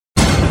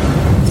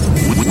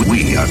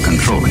are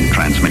controlling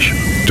transmission.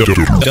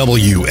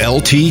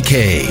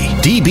 WLTK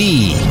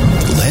DB.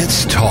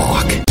 Let's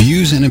talk.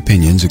 Views and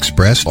opinions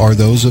expressed are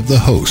those of the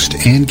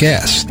host and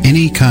guest.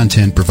 Any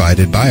content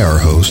provided by our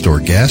host or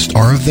guest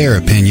are of their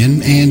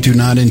opinion and do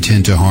not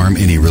intend to harm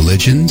any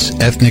religions,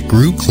 ethnic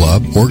group,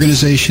 club,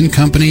 organization,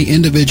 company,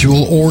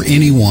 individual, or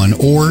anyone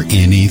or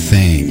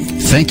anything.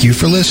 Thank you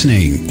for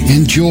listening.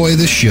 Enjoy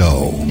the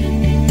show.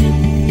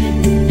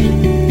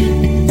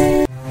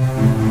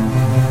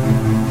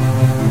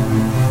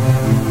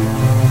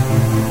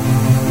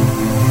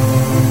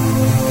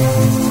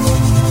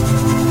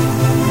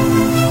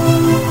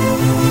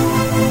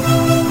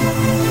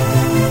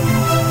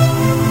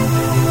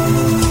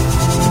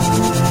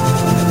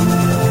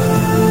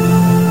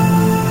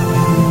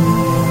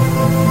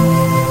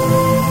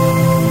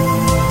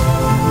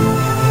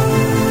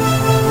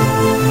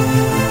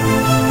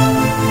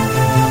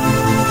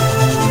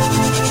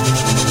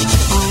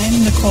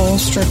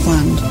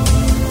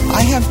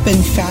 I have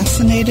been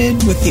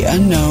fascinated with the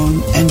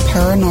unknown and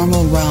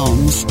paranormal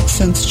realms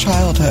since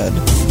childhood.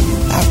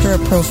 After a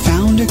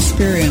profound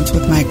experience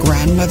with my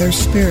grandmother's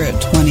spirit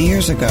 20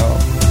 years ago,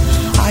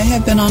 I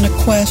have been on a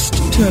quest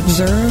to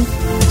observe,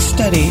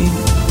 study,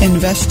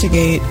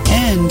 investigate,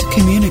 and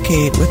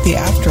communicate with the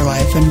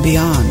afterlife and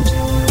beyond.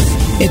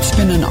 It's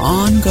been an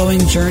ongoing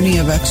journey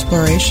of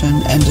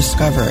exploration and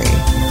discovery,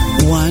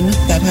 one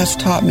that has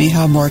taught me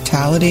how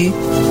mortality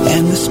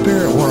and the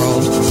spirit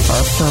world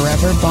are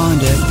forever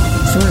bonded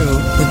through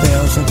the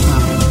veils of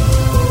time.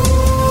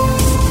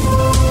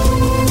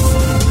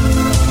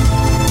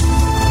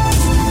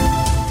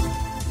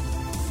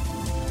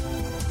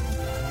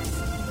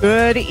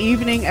 Good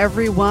evening,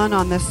 everyone,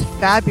 on this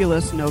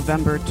fabulous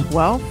November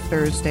 12th,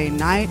 Thursday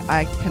night.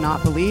 I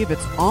cannot believe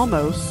it's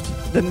almost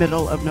the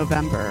middle of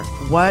November.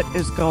 What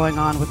is going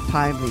on with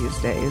time these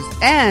days?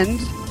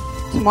 And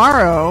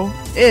tomorrow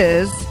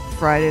is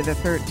Friday the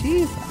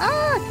 13th.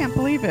 I can't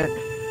believe it.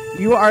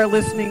 You are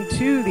listening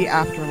to the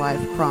Afterlife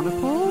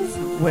Chronicles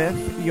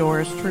with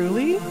yours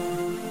truly.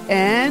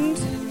 And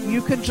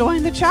you can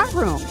join the chat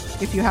room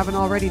if you haven't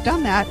already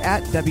done that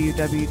at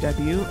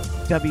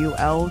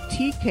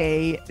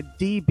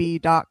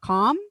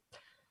www.WLTKDB.com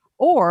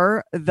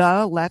or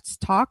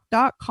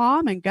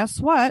theletstalk.com. And guess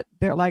what?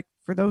 They're like,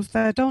 for those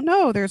that don't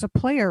know, there's a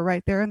player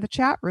right there in the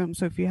chat room.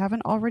 So if you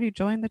haven't already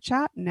joined the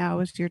chat, now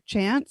is your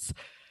chance.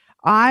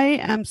 I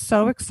am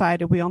so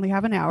excited. We only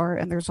have an hour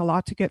and there's a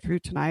lot to get through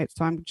tonight.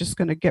 So I'm just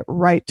going to get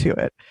right to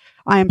it.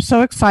 I am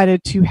so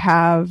excited to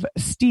have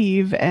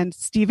Stephen and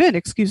Stevie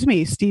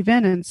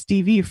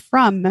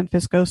from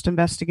Memphis Ghost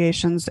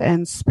Investigations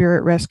and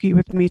Spirit Rescue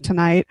with me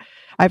tonight.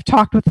 I've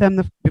talked with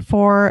them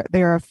before.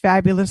 They're a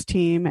fabulous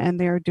team and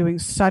they're doing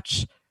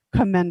such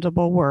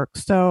commendable work.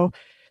 So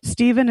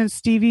Stephen and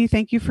Stevie,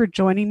 thank you for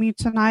joining me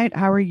tonight.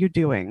 How are you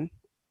doing?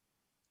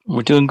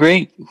 We're doing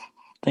great.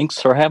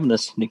 Thanks for having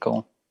us,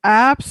 Nicole.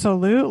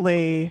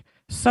 Absolutely.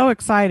 So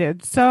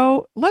excited.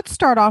 So let's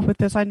start off with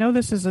this. I know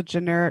this is a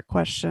generic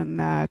question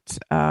that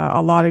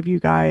a lot of you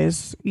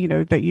guys,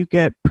 that you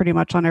get pretty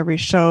much on every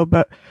show,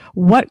 but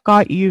what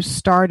got you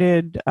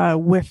started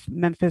with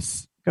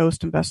Memphis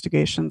Ghost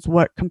Investigations?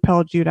 What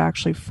compelled you to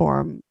actually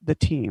form the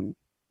team?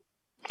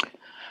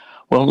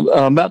 Well,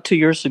 about 2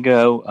 years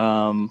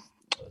ago,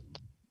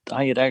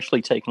 I had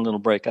actually taken a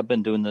little break. I've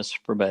been doing this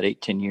for about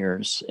 18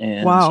 years.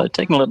 And wow. So I'd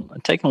taken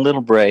a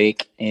little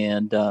break.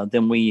 And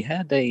then we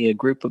had a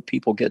group of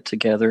people get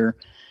together.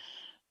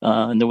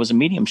 And there was a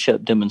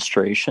mediumship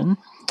demonstration.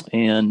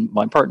 And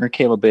my partner,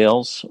 Kayla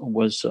Bales,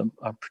 was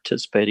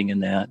participating in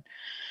that.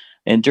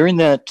 And during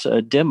that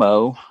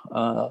demo,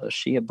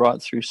 she had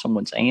brought through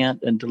someone's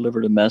aunt and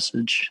delivered a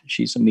message.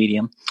 She's a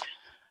medium.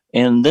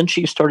 And then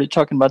she started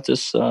talking about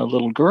this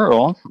little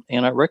girl,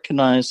 and I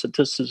recognized that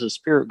this is a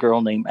spirit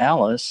girl named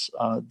Alice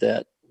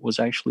that was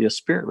actually a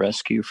spirit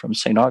rescue from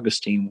St.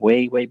 Augustine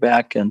way, way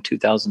back in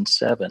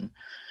 2007.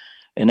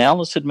 And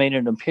Alice had made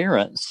an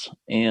appearance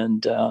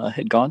and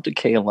had gone to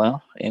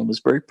Kayla and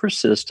was very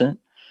persistent.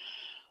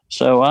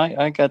 So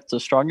I got the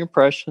strong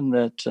impression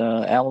that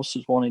Alice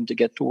is wanting to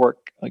get to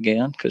work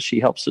again because she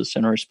helps us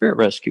in our spirit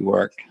rescue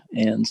work.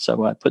 And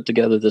so I put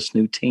together this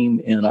new team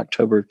in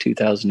October of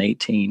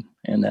 2018,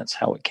 and that's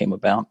how it came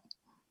about.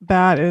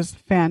 That is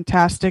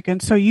fantastic.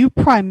 And so you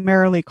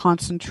primarily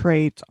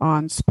concentrate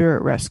on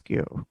spirit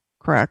rescue,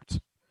 correct?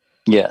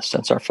 Yes,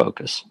 that's our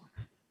focus.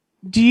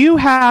 Do you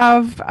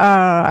have,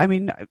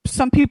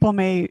 some people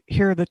may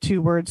hear the two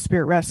words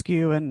spirit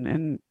rescue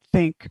and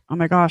think, oh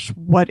my gosh,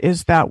 what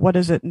is that? What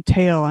does it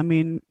entail? I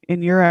mean,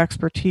 in your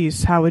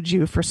expertise, how would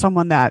you, for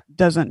someone that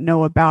doesn't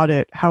know about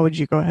it, how would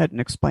you go ahead and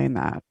explain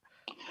that?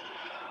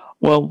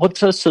 Well, what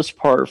sets us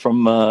apart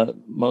from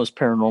most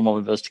paranormal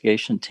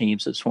investigation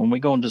teams is when we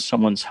go into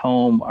someone's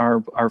home,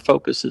 our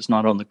focus is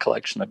not on the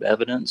collection of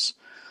evidence.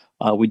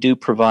 We do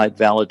provide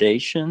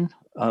validation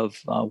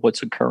of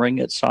what's occurring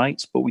at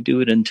sites, but we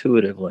do it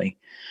intuitively.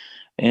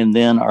 And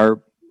then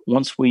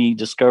once we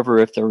discover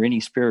if there are any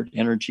spirit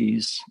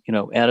energies,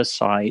 at a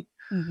site,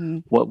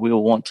 what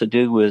we'll want to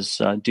do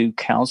is do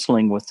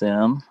counseling with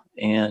them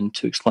and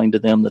to explain to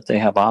them that they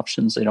have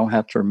options. They don't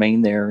have to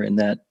remain there in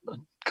that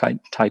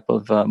type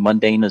of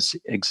mundane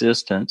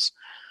existence,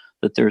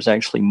 that there's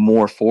actually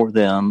more for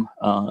them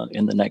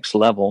in the next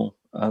level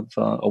of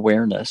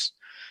awareness.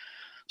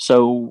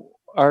 So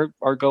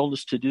our goal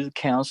is to do the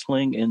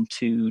counseling and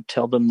to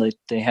tell them that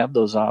they have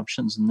those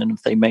options, and then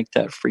if they make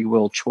that free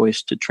will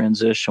choice to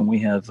transition, we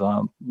have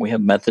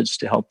methods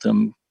to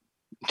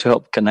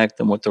help connect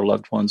them with their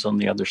loved ones on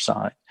the other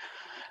side.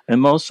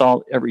 And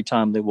every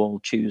time they will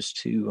choose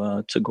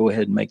to go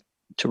ahead and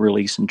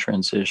release and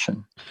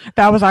transition.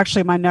 That was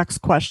actually my next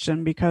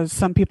question, because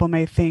some people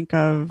may think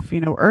of,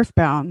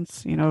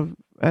 earthbounds,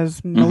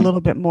 as a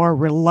little bit more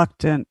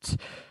reluctant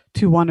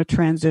to want to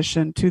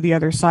transition to the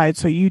other side.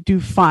 So you do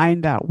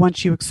find that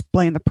once you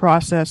explain the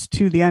process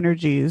to the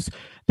energies,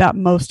 that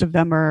most of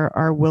them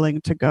are willing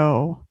to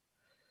go.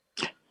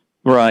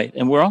 Right.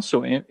 And we're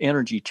also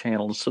energy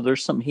channels. So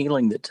there's some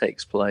healing that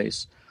takes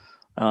place.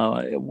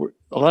 A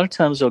lot of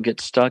times they'll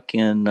get stuck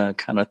in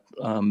kind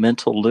of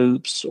mental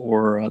loops,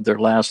 or their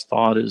last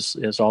thought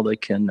is all they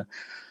can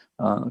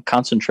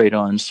concentrate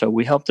on. So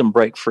we help them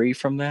break free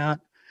from that.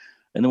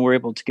 And then we're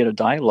able to get a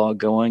dialogue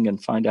going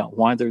and find out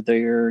why they're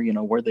there,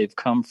 where they've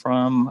come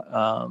from,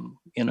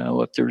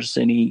 if there's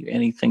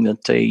anything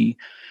that they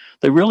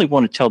really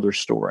want to tell their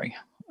story,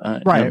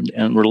 right.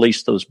 and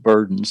release those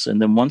burdens.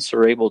 And then once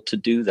they're able to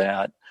do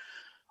that,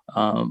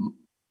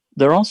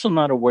 they're also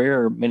not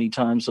aware many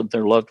times of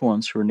their loved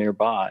ones who are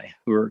nearby,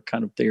 who are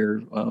kind of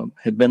there,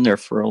 have been there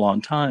for a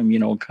long time,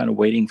 kind of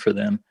waiting for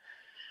them.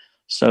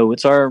 So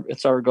it's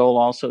our goal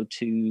also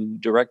to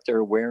direct their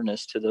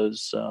awareness to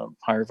those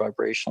higher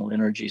vibrational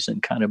energies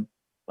and kind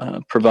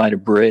of provide a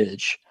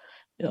bridge,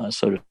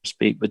 so to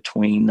speak,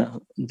 between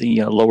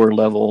the lower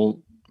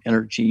level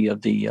energy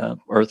of the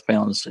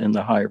earthbounds and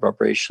the higher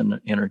vibration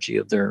energy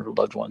of their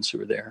loved ones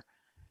who are there.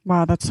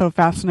 Wow, that's so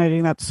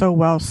fascinating. That's so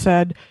well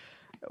said.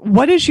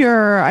 What is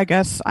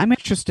I'm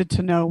interested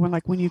to know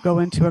when you go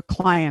into a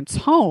client's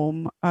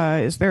home,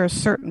 is there a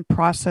certain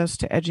process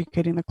to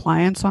educating the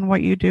clients on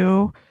what you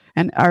do?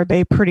 And are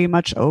they pretty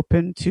much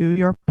open to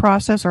your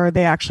process, or are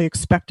they actually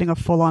expecting a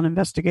full-on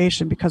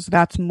investigation? Because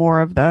that's more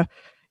of the,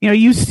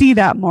 you see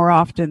that more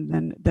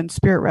often than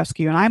spirit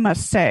rescue. And I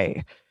must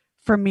say,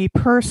 for me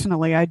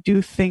personally, I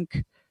do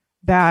think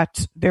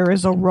that there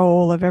is a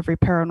role of every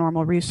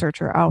paranormal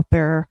researcher out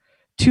there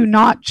to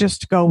not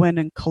just go in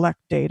and collect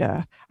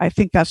data. I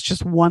think that's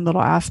just one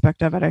little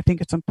aspect of it. I think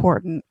it's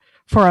important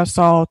for us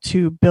all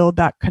to build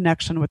that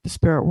connection with the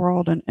spirit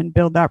world and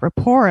build that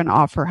rapport and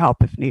offer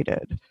help if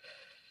needed.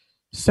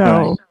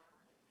 So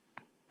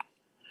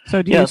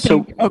do you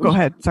think? Go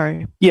ahead.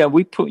 Sorry. Yeah,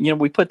 we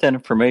put that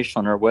information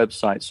on our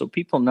website so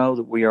people know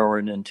that we are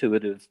an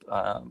intuitive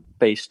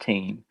based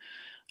team.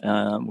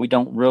 We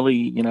don't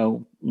really,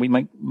 we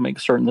make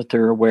certain that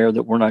they're aware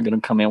that we're not going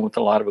to come in with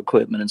a lot of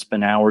equipment and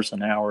spend hours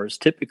and hours.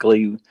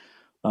 Typically,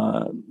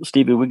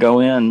 Stevie, we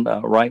go in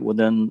right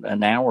within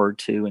an hour or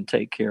two and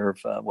take care of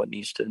what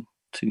needs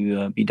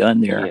to be done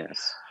there.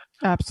 Yes,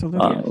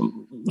 absolutely.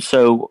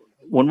 So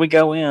when we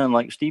go in,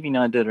 like Stevie and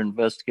I did an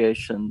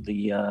investigation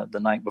the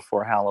night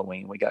before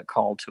Halloween. We got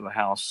called to a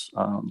house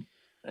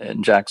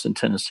in Jackson,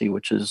 Tennessee,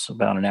 which is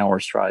about an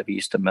hour's drive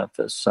east of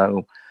Memphis.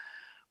 So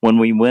when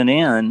we went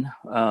in,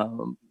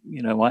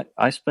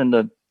 I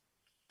spend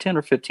 10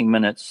 or 15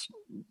 minutes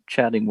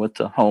chatting with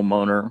the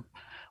homeowner.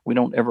 We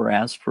don't ever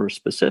ask for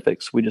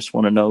specifics. We just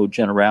want to know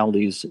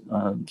generalities.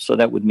 So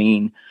that would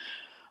mean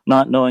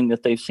not knowing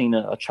that they've seen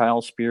a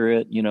child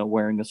spirit,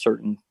 wearing a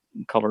certain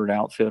colored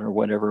outfit or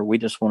whatever. We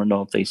just want to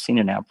know if they've seen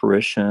an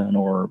apparition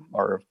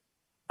or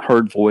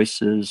heard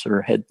voices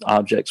or had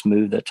objects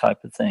move, that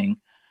type of thing.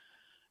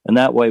 And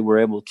that way we're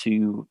able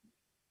to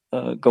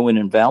go in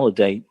and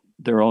validate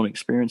their own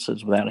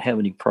experiences without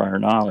having any prior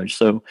knowledge.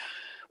 So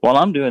while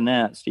I'm doing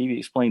that, Stevie,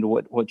 explain to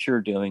what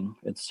you're doing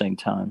at the same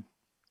time.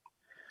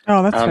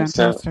 Oh, that's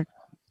fantastic.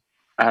 So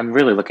I'm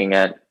really looking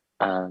at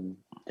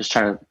just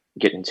trying to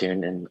get in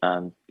tune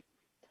and,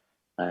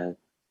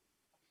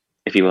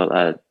 if you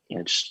will,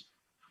 just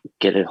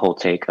get a whole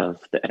take of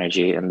the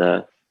energy in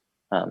the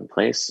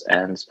place,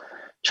 and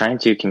trying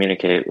to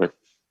communicate with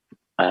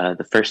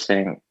the first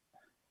thing,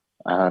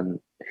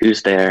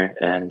 who's there,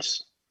 and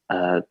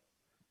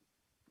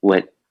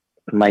what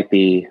might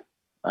be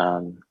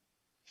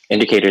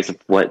indicators of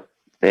what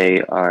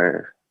they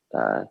are,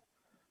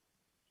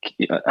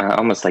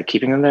 almost like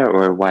keeping them there,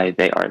 or why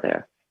they are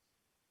there.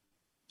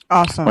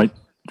 Awesome. Right.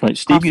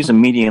 Stevie's a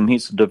medium.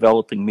 He's a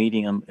developing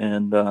medium,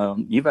 and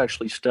you've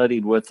actually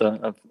studied with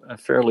a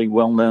fairly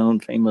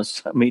well-known,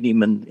 famous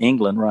medium in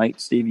England, right?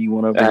 Stevie, you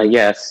went over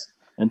yes.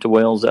 into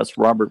Wales. That's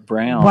Robert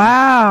Brown.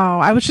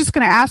 Wow. I was just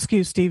going to ask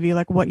you, Stevie,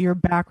 what your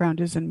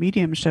background is in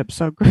mediumship.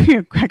 So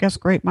I guess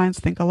great minds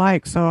think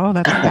alike. So,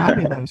 that's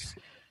fabulous.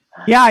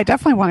 Yeah, I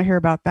definitely want to hear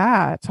about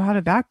that. So how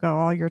did that go,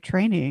 all your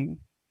training?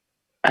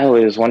 Oh,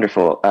 it was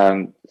wonderful.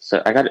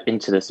 So I got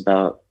into this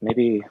about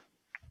maybe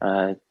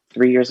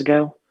 3 years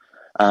ago.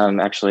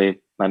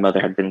 Actually, my mother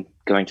had been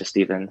going to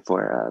Stephen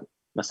for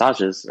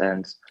massages,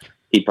 and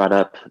he brought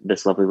up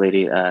this lovely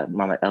lady,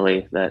 Mama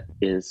Ellie, that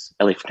is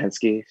Ellie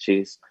Fratinsky.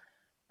 She's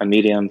a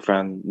medium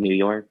from New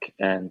York,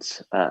 and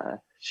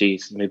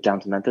she's moved down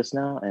to Memphis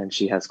now, and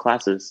she has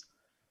classes.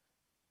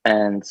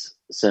 And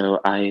so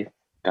I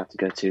got to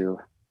go to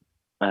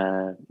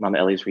Mama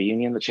Ellie's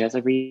reunion that she has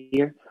every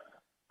year,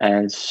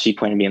 and she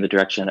pointed me in the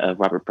direction of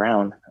Robert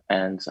Brown,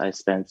 and I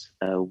spent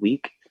a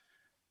week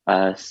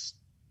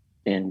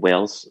in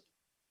Wales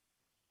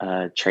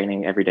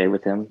training every day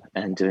with him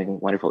and doing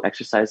wonderful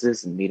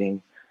exercises and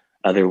meeting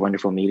other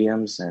wonderful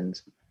mediums. And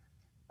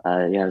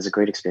yeah, it was a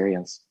great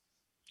experience.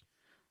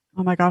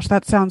 Oh my gosh,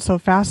 that sounds so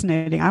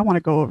fascinating. I want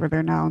to go over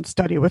there now and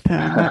study with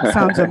him. That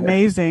sounds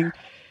amazing.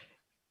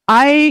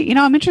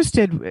 I'm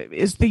interested.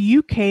 Is the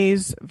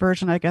UK's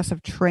version, I guess,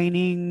 of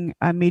training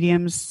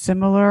mediums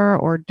similar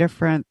or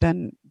different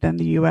than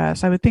the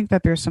US? I would think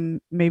that there's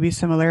some maybe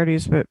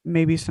similarities, but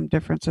maybe some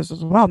differences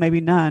as well. Maybe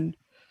none.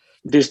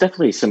 There's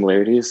definitely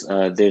similarities.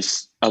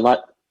 There's a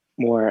lot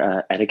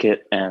more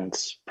etiquette and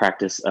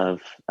practice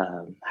of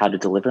how to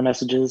deliver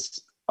messages.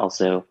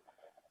 Also,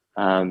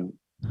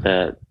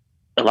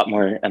 a lot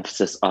more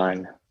emphasis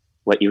on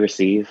what you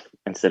receive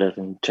instead of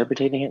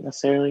interpreting it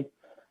necessarily.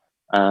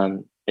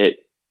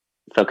 It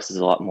focuses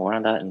a lot more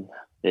on that, and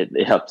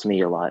it helps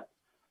me a lot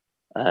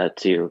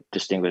to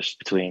distinguish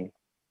between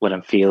what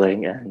I'm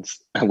feeling and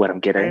what I'm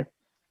getting.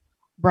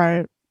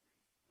 Right.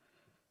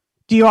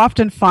 Do you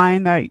often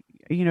find that,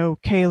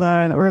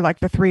 Kayla, or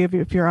like the three of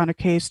you, if you're on a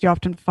case, do you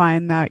often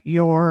find that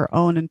your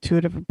own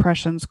intuitive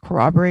impressions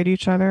corroborate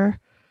each other?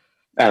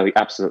 Oh,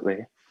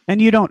 absolutely.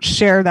 And you don't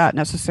share that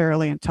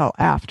necessarily until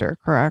after,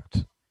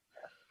 correct?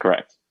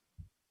 Correct.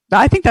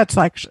 I think that's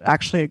like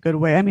actually a good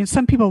way. I mean,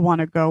 some people want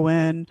to go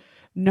in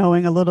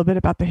knowing a little bit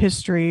about the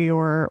history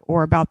or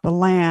about the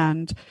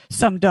land.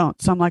 Some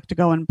don't. Some like to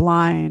go in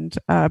blind.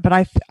 But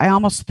I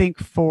almost think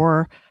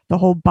for the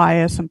whole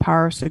bias and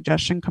power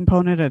suggestion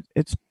component,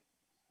 it's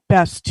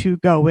best to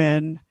go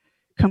in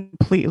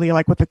completely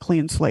like with a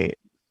clean slate.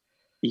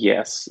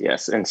 Yes.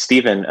 And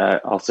Stephen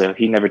also,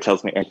 he never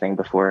tells me anything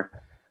before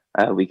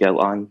we go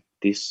on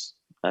these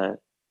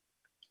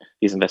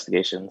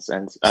investigations,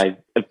 and I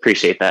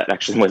appreciate that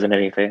actually more than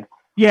anything.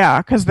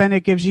 Yeah, because then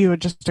it gives you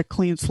just a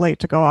clean slate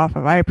to go off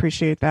of. I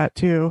appreciate that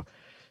too.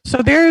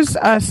 So there's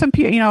some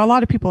people, a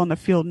lot of people in the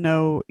field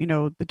know,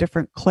 the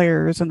different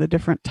clairs and the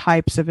different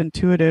types of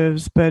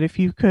intuitives. But if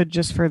you could,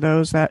 just for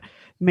those that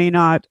may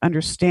not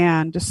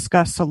understand,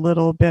 discuss a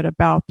little bit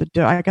about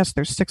I guess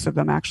there's 6 of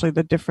them actually,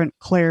 the different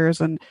clairs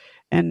and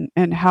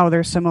how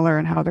they're similar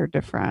and how they're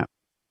different.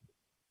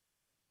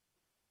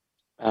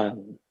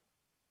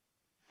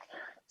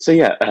 So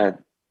yeah,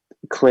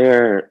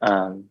 Claire,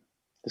 are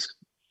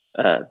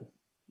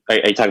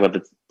you talking about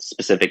the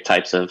specific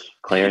types of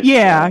clairs?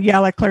 Yeah,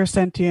 like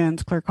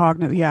clairsentience,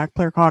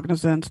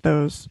 claircognizance,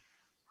 those.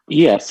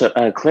 Yeah, so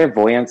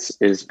clairvoyance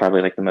is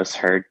probably like the most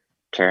heard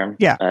term.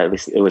 Yeah. At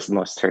least it was the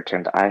most heard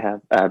term that I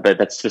have, but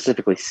that's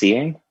specifically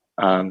seeing.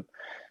 And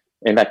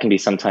that can be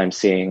sometimes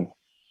seeing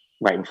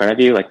right in front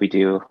of you, like we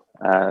do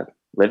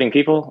living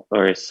people,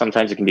 or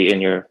sometimes it can be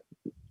in your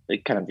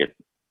kind of your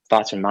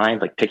thoughts and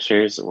mind, like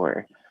pictures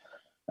or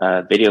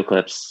video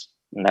clips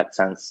in that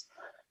sense.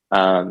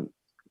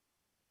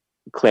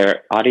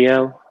 Clair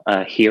audio,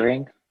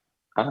 hearing,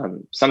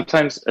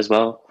 sometimes as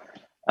well.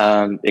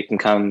 It can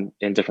come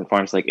in different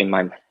forms, like in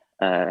my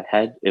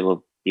head, it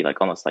will be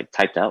like almost like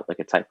typed out, like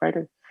a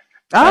typewriter.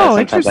 Oh,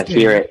 sometimes interesting. I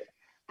hear it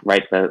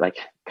right, but like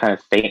kind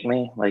of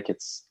faintly, like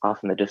it's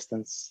off in the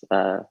distance.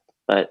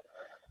 But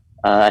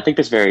I think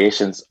there's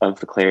variations of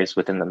the clairs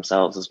within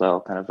themselves as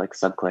well, kind of like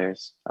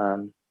subclairs.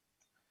 And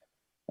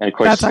of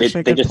course, that's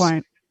actually a good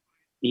point.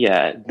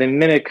 Yeah, they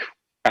mimic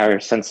our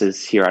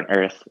senses here on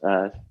Earth,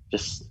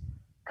 just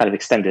kind of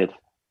extended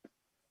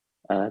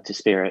to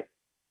spirit.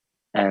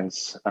 And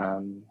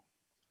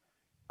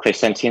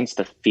clairsentience,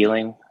 the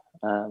feeling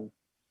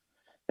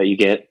that you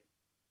get,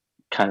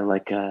 kind of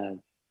like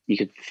you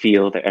could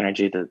feel their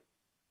energy, that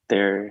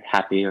they're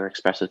happy or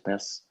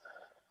expressiveness.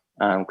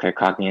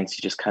 Claircognizance,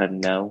 you just kind of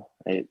know.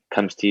 It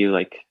comes to you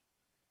like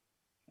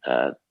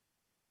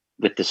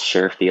with this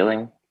sure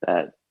feeling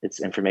that it's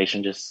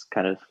information, just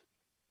kind of,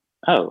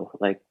 oh,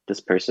 like this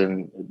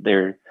person,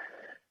 they're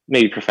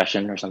maybe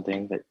profession or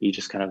something that you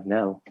just kind of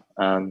know.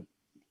 And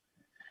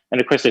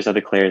of course, there's other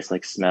clairs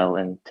like smell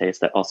and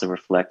taste that also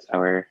reflect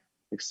our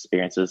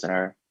experiences and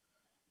our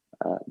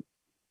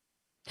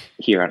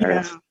here on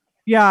Earth.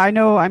 Yeah, I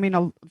know. I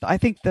mean, I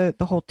think the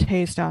whole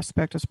taste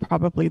aspect is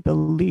probably the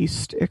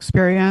least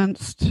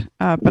experienced.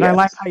 But yes. I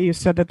like how you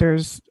said that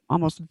there's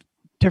almost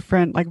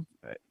different, like,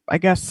 I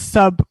guess,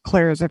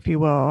 sub-clairs, if you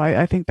will.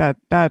 I think that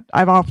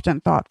I've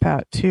often thought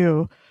that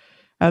too,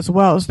 as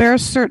well. Is there a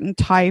certain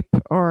type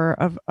or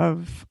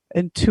of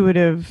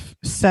intuitive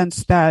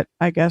sense that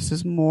I guess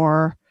is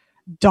more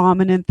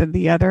dominant than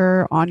the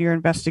other on your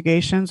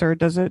investigations, or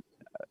does it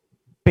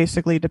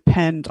basically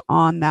depend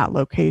on that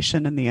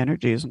location and the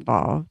energies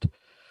involved?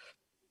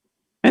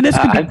 And this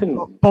could be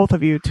both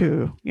of you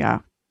too. Yeah.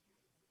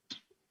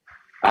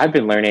 I've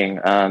been learning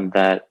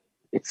that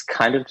it's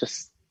kind of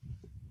just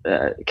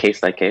case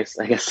by case,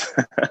 I guess.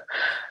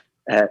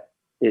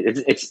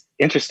 It's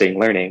interesting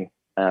learning,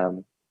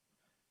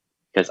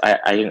 because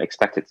I didn't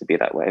expect it to be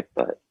that way,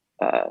 but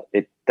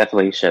it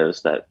definitely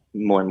shows that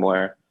more and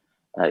more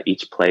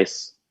each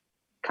place,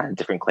 kind of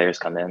different players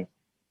come in.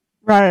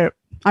 Right.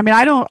 I mean,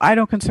 I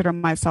don't consider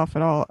myself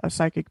at all a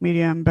psychic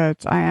medium,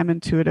 but I am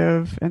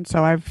intuitive, and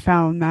so I've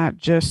found that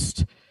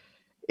just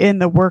in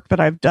the work that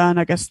I've done,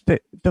 I guess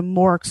the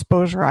more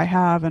exposure I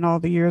have in all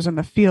the years in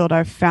the field,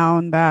 I've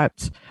found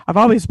that I've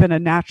always been a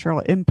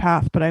natural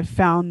empath, but I've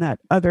found that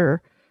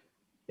other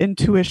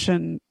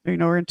intuition,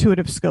 or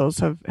intuitive skills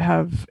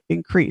have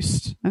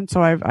increased. And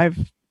so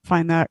I've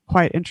find that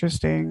quite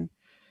interesting.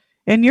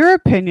 In your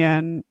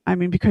opinion, I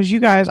mean, because you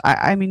guys,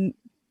 I mean,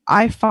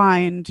 I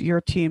find your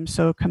team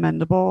so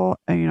commendable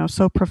and,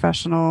 so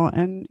professional.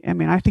 And I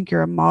mean, I think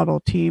you're a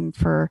model team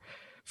for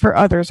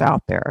others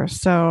out there.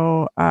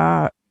 So,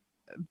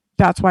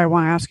 that's why I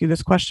want to ask you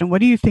this question.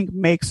 What do you think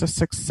makes a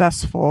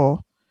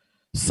successful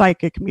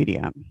psychic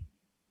medium?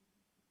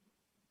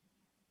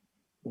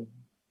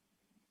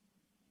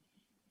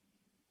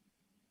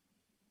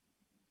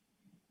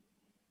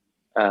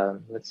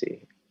 Let's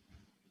see.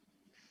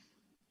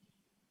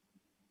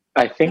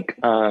 I think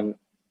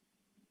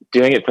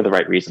doing it for the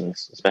right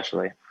reasons,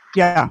 especially.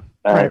 Yeah.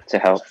 Right. To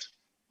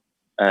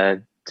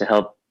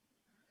help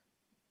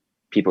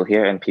people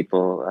here and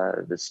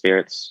people, the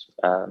spirits.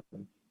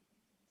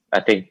 I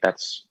think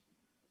that's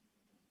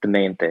the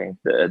main thing,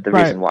 the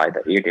Right. reason why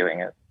that you're doing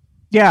it.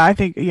 Yeah, I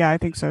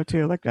think so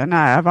too. Like, and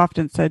I've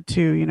often said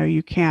too,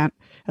 you can't,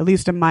 at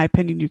least in my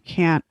opinion, you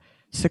can't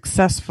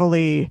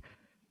successfully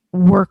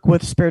work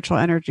with spiritual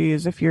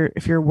energies if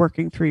you're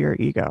working through your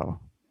ego.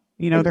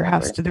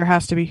 Exactly. There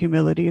has to be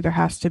humility. There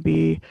has to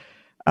be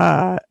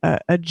a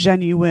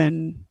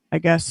genuine, I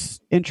guess,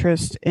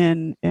 interest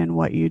in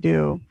what you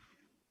do.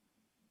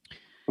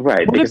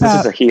 Right, What because this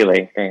is a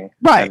healing thing.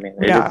 Right. I mean,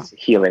 it is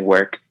healing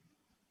work.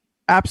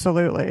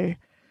 Absolutely.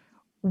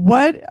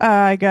 What,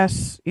 I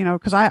guess,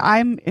 because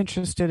I'm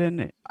interested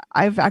in,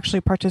 I've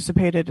actually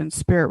participated in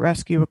spirit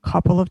rescue a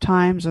couple of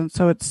times. And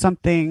so it's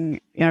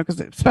something, because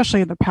especially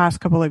in the past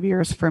couple of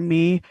years for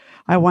me,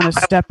 I want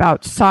to step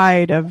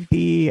outside of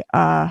the,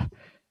 I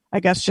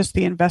guess, just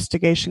the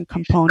investigation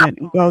component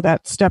and go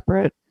that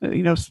separate,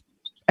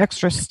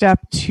 extra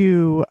step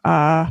to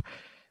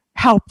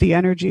help the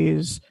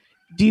energies.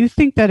 Do you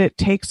think that it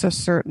takes a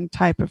certain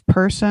type of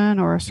person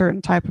or a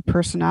certain type of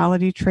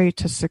personality trait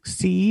to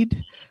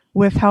succeed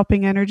with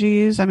helping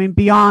energies? I mean,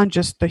 beyond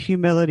just the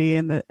humility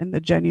and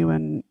the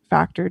genuine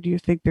factor, do you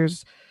think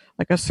there's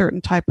like a certain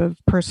type of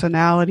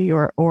personality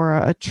or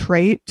a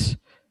trait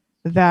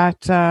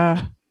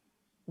that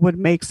would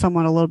make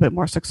someone a little bit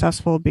more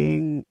successful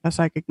being a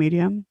psychic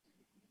medium?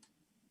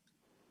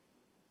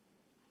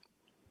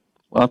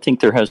 Well, I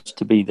think there has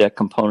to be that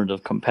component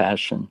of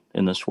compassion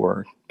in this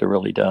work. There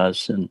really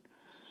does. And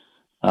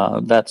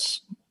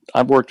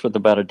I've worked with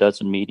about a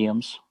dozen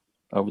mediums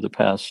over the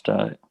past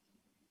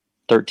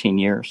 13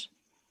 years.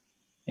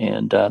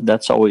 And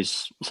that's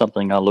always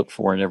something I look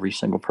for in every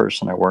single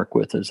person I work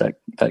with, is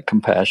that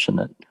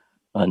compassionate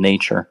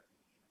nature.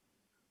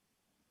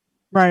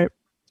 Right.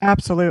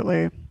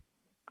 Absolutely.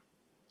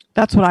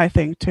 That's what I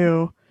think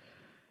too.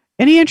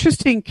 Any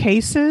interesting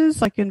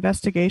cases, like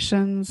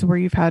investigations, where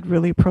you've had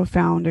really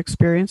profound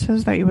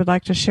experiences that you would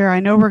like to share? I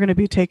know we're going to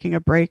be taking a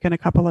break in a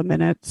couple of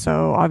minutes,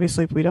 so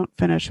obviously if we don't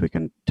finish, we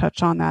can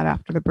touch on that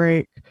after the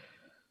break.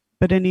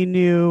 But any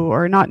new,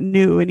 or not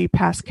new, any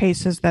past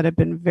cases that have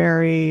been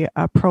very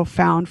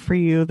profound for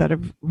you that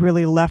have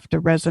really left a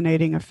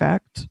resonating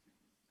effect?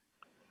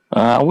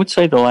 I would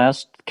say the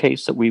last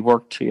case that we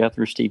worked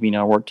together, Stevie and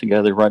I worked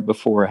together right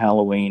before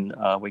Halloween.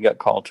 We got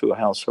called to a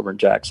house over in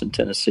Jackson,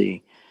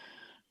 Tennessee.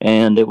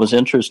 And it was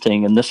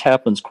interesting, and this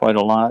happens quite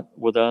a lot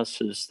with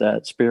us, is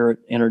that spirit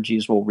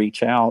energies will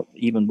reach out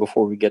even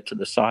before we get to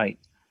the site.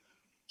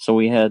 So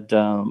we had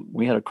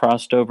a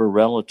crossed over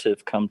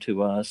relative come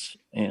to us,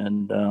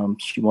 and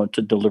she wanted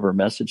to deliver a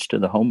message to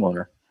the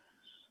homeowner.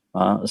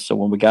 So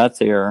when we got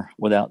there,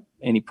 without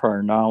any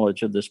prior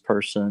knowledge of this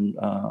person,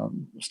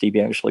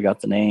 Stevie actually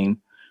got the name,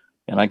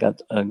 and I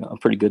got a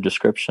pretty good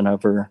description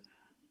of her.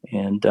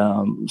 And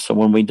so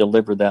when we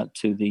delivered that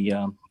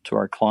to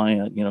our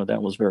client,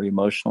 that was very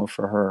emotional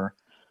for her.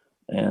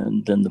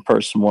 And then the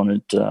person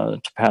wanted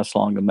to pass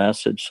along a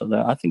message. So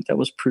I think that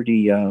was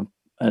pretty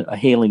a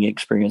healing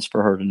experience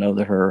for her to know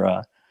that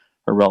her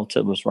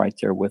relative was right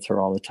there with her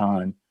all the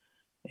time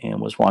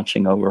and was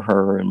watching over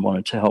her and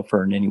wanted to help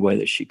her in any way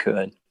that she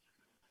could.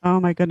 Oh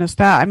my goodness,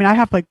 I mean, I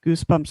have like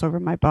goosebumps over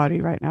my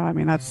body right now. I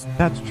mean, that's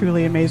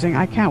truly amazing.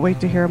 I can't wait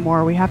to hear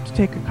more. We have to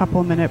take a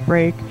couple-minute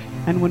break,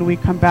 and when we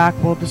come back,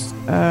 we'll just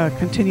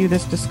continue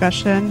this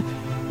discussion.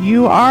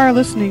 You are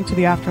listening to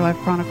the Afterlife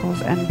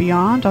Chronicles and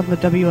Beyond on the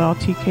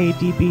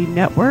WLTK-DB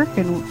network,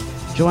 and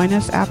join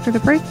us after the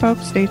break,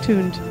 folks. Stay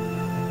tuned.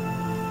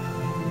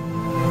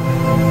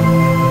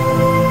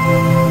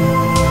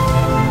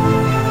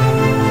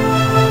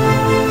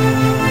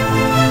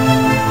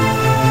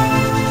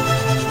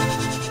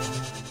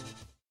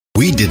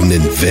 We didn't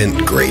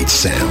invent great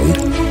sound.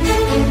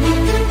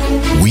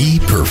 We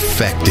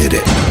perfected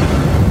it.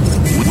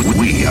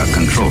 We are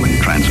controlling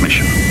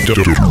transmission.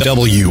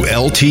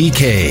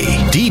 WLTK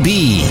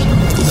DB.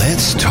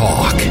 Let's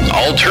talk.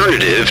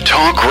 Alternative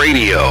Talk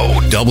Radio.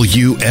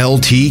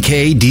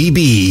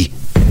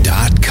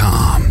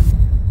 WLTKDB.com.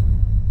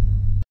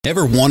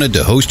 Ever wanted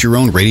to host your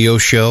own radio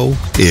show?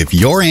 If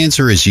your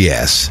answer is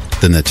yes,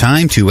 then the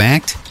time to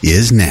act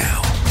is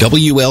now.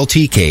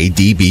 WLTK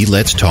DB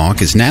Let's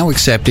Talk is now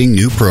accepting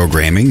new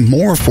programming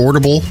more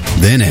affordable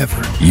than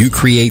ever. You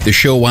create the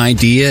show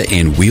idea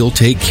and we'll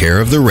take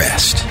care of the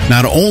rest.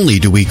 Not only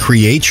do we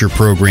create your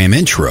program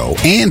intro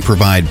and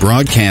provide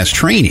broadcast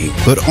training,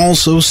 but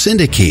also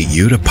syndicate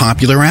you to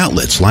popular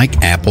outlets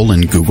like Apple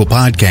and Google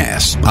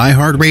Podcasts,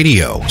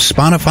 iHeartRadio,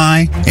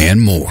 Spotify,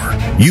 and more.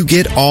 You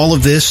get all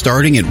of this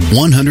starting at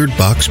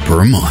 $100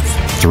 per month.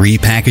 3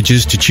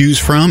 packages to choose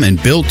from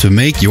and built to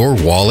make your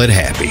wallet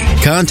happy.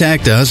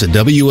 Contact us at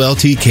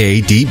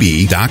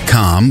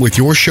WLTKDB.com with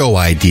your show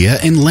idea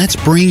and let's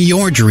bring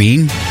your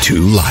dream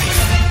to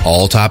life.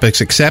 All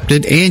topics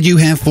accepted and you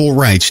have full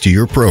rights to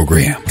your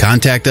program.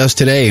 Contact us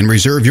today and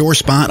reserve your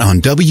spot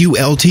on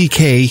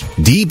WLTK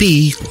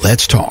DB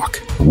Let's Talk.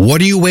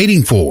 What are you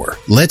waiting for?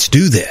 Let's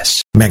do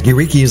this. Mackie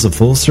Reiki is a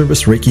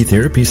full-service Reiki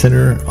therapy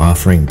center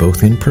offering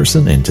both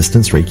in-person and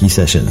distance Reiki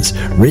sessions.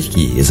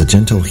 Reiki is a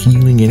gentle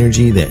healing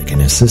energy that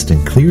can assist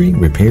in clearing,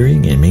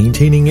 repairing, and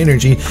maintaining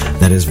energy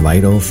that is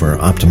vital for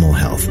optimal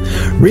health.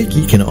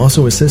 Reiki can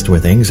also assist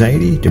with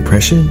anxiety,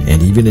 depression,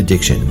 and even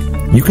addiction.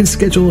 You can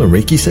schedule a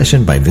Reiki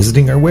session by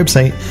visiting our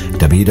website,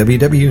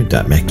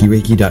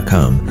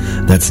 www.mackeyreiki.com.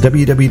 That's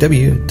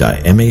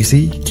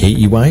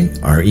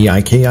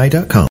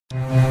www.mackeyreiki.com.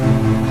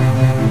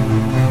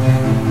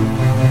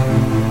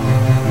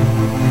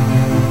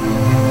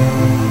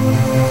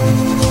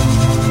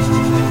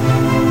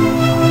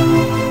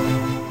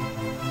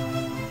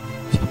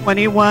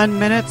 21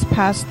 minutes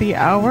past the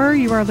hour.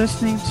 You are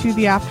listening to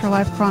the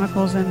Afterlife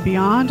Chronicles and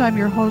Beyond. I'm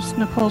your host,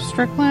 Nicole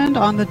Strickland,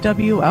 on the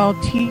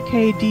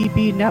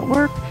WLTKDB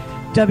network,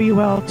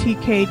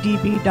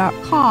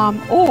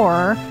 WLTKDB.com,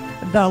 or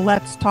the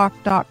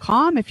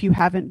letstalk.com. If you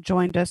haven't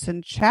joined us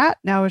in chat,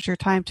 now is your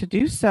time to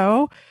do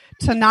so.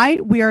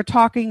 Tonight, we are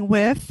talking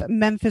with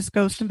Memphis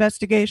Ghost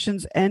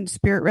Investigations and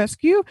Spirit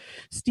Rescue.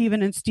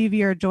 Stephen and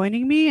Stevie are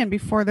joining me, and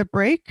before the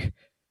break,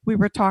 we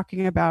were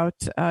talking about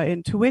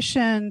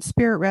intuition,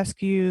 spirit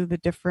rescue, the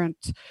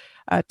different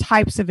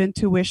types of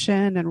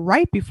intuition. And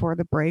right before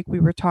the break, we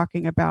were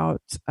talking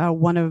about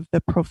one of the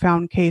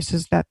profound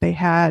cases that they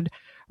had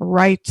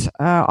right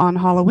on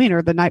Halloween,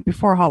 or the night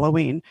before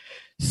Halloween.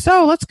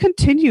 So let's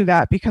continue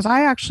that, because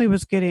I actually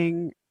was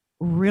getting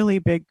really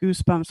big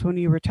goosebumps when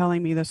you were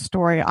telling me this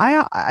story.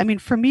 I mean,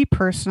 for me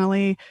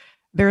personally,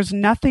 there's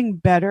nothing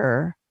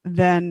better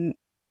than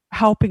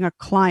helping a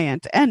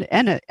client and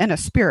a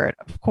spirit,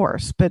 of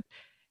course, but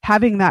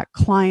having that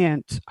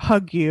client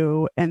hug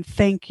you and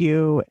thank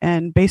you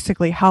and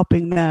basically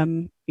helping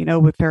them,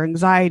 with their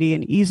anxiety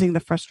and easing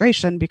the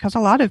frustration, because a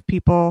lot of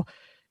people,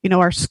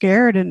 are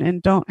scared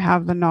and don't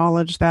have the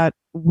knowledge that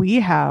we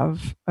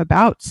have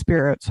about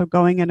spirit. So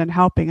going in and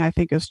helping, I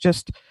think, is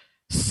just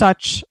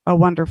such a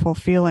wonderful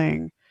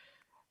feeling.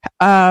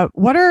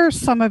 What are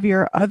some of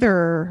your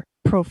other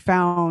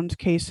profound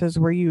cases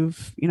where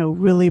you've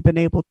really been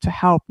able to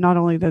help not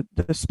only the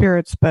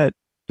spirits but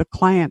the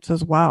clients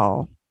as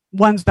well,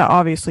 ones that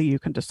obviously you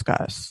can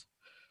discuss?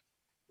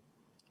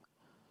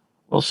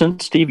 Well,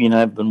 since Stevie and I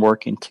have been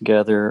working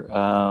together,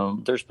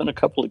 there's been a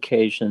couple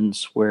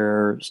occasions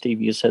where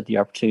Stevie has had the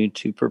opportunity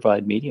to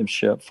provide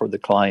mediumship for the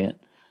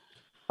client.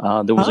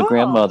 There was a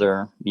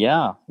grandmother.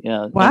 Yeah.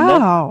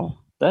 Wow.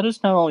 That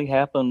has not only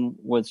happened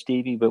with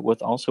Stevie, but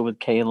also with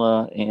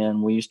Kayla.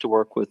 And we used to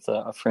work with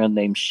a friend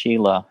named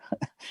Sheila.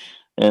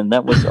 And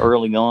that was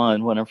early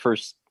on when I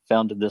first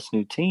founded this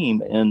new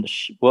team. And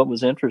what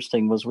was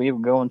interesting was we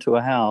would go into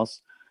a house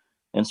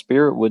and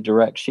Spirit would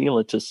direct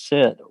Sheila to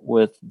sit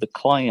with the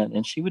client.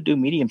 And she would do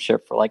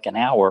mediumship for like an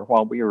hour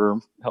while we were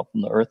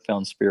helping the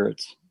earthbound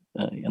spirits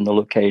in the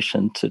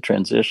location to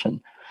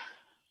transition.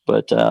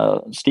 But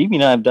Stevie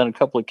and I have done a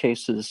couple of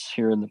cases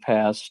here in the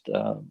past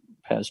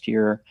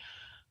year.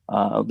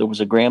 There was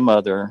a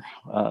grandmother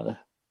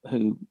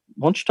who,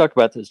 why don't you talk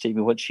about this,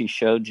 Stevie, what she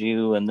showed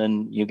you, and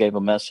then you gave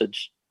a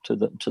message to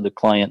the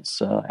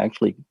clients,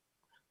 actually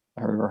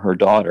her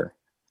daughter.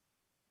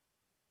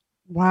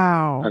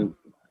 Wow.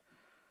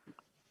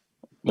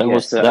 That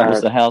was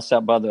the house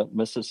out by the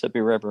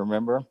Mississippi River,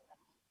 remember?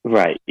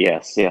 Right.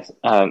 Yes.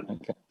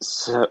 Okay.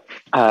 So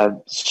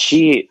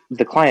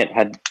the client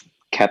had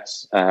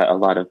kept a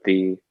lot of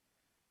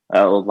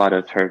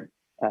her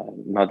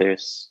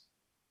mother's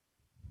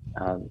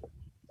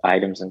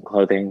items and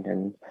clothing,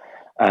 and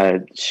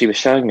she was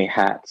showing me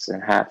hats,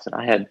 and I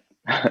had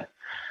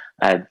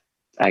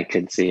I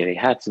could see any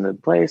hats in the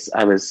place.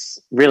 I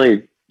was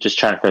really just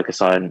trying to focus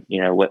on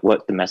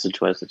what the message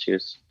was that she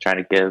was trying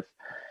to give,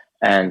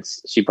 and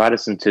she brought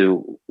us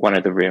into one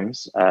of the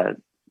rooms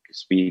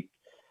because we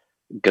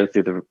go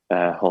through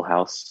the whole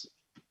house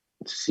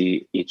to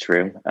see each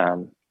room,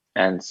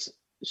 and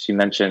she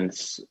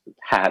mentions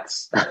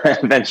hats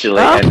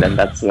eventually, and then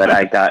that's when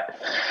I got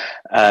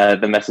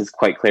the message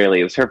quite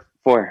clearly. It was her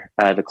for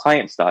the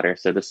client's daughter,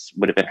 so this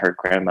would have been her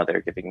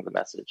grandmother giving the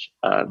message.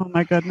 Oh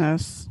my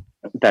goodness.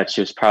 That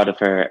she was proud of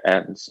her,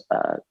 and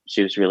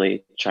she was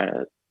really trying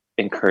to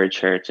encourage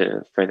her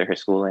to further her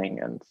schooling,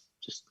 and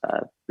just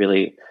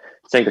really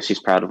saying that she's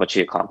proud of what she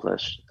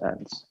accomplished.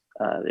 And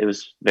it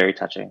was very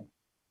touching.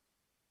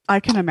 I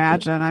can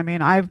imagine. I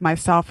mean, I've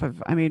myself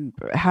have,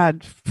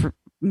 had,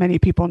 many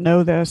people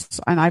know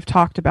this, and I've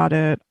talked about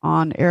it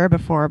on air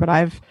before, but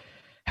I've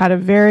had a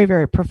very,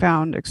 very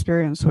profound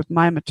experience with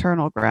my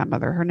maternal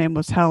grandmother. Her name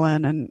was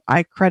Helen, and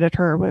I credit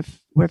her with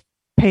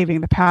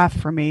paving the path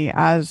for me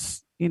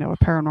as, a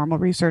paranormal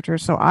researcher.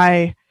 So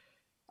I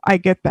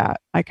get that.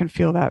 I can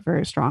feel that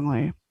very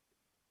strongly.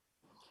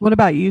 What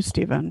about you,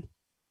 Stephen?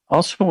 I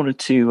also wanted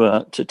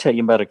to tell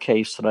you about a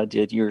case that I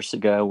did years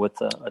ago with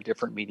a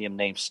different medium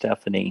named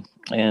Stephanie.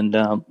 And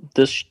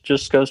this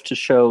just goes to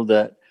show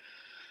that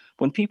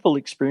when people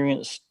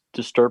experience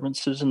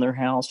disturbances in their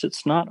house,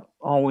 it's not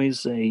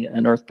always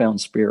an earthbound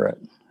spirit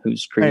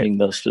who's creating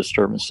those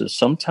disturbances.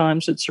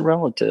 Sometimes it's a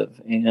relative,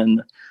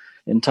 and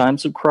in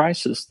times of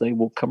crisis, they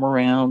will come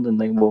around and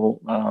they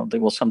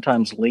will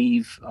sometimes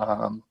leave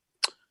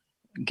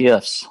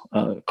gifts,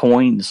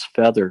 coins,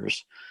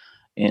 feathers,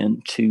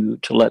 and to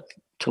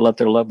let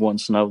their loved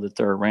ones know that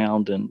they're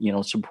around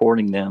and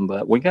supporting them.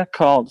 But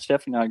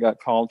Stephanie and I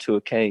got called to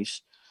a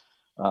case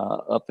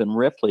up in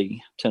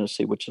Ripley,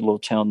 Tennessee, which is a little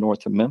town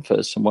north of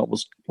Memphis. And what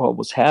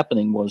was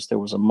happening was there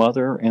was a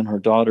mother and her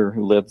daughter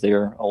who lived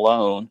there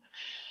alone.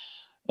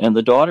 And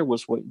the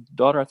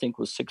daughter I think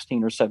was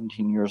 16 or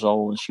 17 years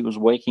old, and she was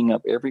waking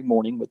up every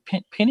morning with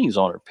pennies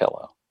on her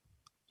pillow.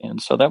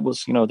 And so that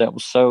was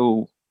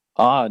so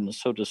odd and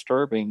so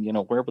disturbing.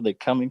 Where were they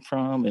coming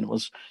from? And it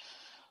was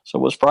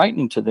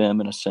frightening to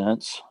them in a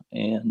sense.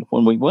 And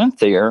when we went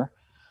there,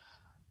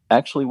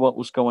 actually what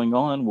was going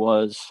on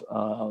was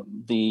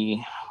the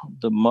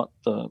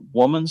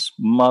woman's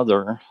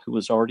mother, who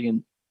was already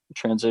in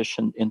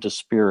transition into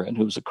spirit,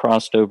 who was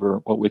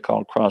what we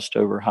call crossed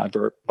over high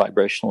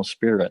vibrational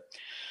spirit.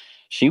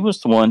 She was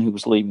the one who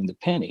was leaving the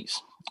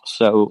pennies.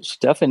 So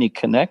Stephanie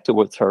connected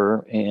with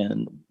her,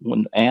 and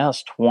when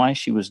asked why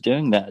she was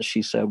doing that,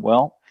 she said,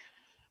 well,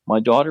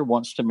 my daughter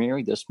wants to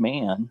marry this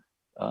man.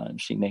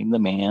 And she named the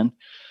man.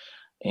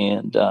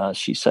 And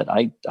she said,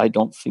 I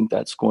don't think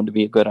that's going to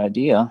be a good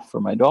idea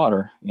for my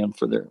daughter and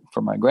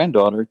for my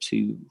granddaughter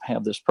to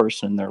have this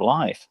person in their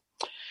life.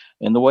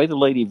 And the way the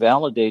lady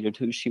validated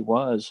who she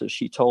was is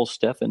she told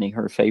Stephanie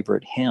her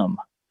favorite hymn.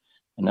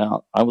 And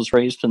now, I was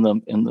raised in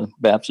the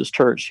Baptist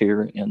church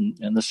here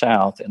in the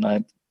South, and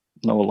I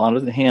know a lot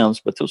of the hymns,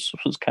 but this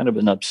was kind of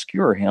an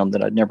obscure hymn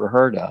that I'd never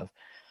heard of.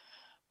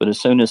 But as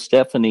soon as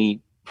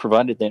Stephanie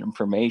provided that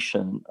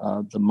information,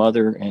 the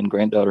mother and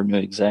granddaughter knew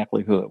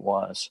exactly who it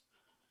was.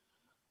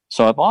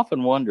 So I've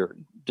often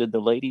wondered, did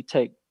the lady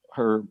take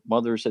her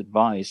mother's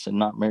advice and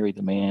not marry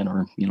the man,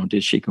 or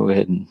did she go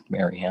ahead and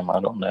marry him? I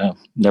don't know.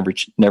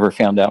 Never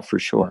found out for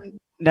sure.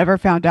 Never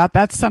found out.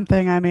 That's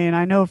something.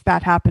 I know if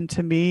that happened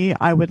to me,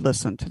 I would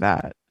listen to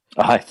that.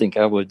 I think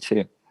I would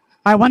too.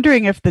 I'm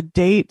wondering if the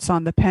dates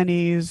on the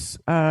pennies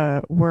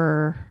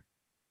were,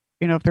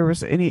 if there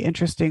was any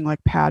interesting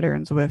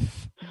patterns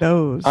with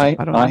those. I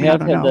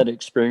have had that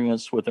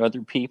experience with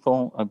other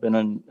people. I've been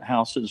in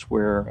houses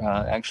where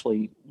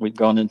actually we've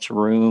gone into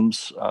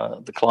rooms.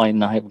 The client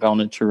and I have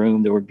gone into a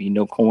room. There would be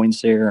no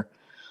coins there.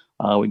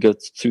 We go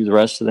through the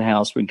rest of the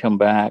house. We come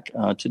back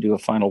to do a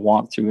final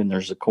walkthrough, and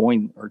there's a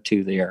coin or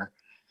two there.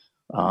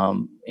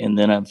 And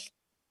then I've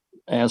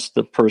asked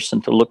the person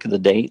to look at the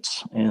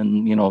dates,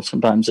 and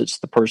sometimes it's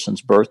the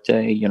person's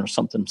birthday,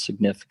 something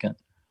significant.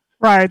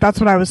 Right, that's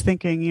what I was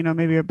thinking.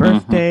 Maybe a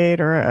birth date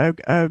or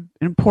a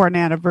important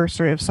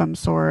anniversary of some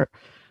sort.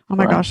 Oh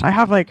my gosh, I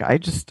have I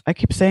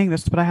keep saying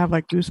this, but I have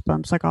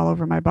goosebumps all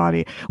over my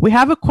body. We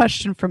have a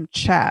question from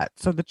chat.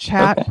 So the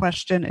chat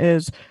question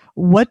is,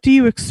 what do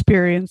you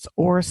experience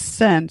or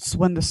sense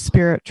when the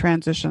spirit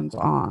transitions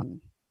on?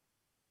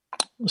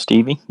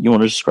 Stevie, you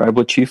want to describe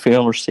what you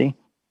feel or see?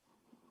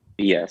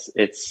 Yes,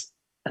 it's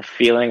a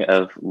feeling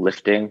of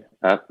lifting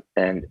up,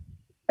 and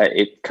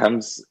it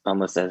comes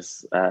almost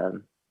as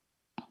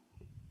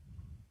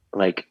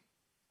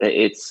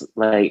it's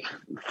like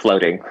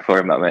floating for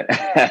a moment.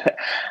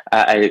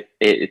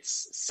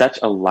 It's such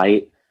a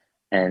light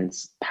and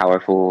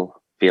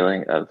powerful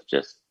feeling of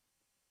just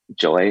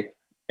joy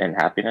and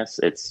happiness.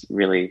 It's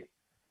really,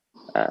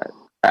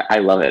 I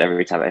love it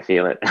every time I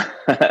feel it.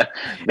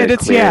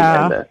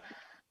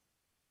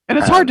 And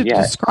it's hard to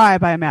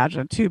describe, I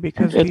imagine, too,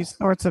 because these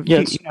sorts of,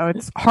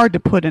 it's hard to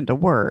put into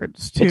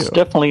words, too. It's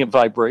definitely a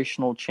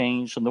vibrational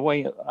change. And the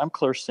way I'm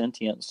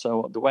clairsentient,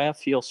 so the way I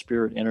feel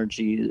spirit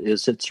energy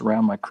is it's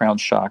around my crown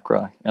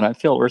chakra. And I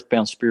feel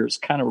earthbound spirits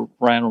kind of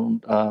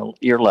around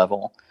ear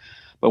level.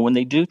 But when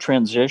they do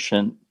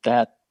transition,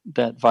 that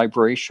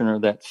vibration or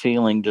that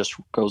feeling just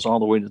goes all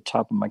the way to the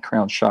top of my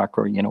crown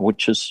chakra,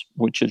 which is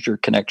your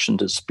connection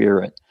to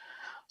spirit.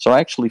 So I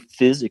actually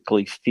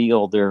physically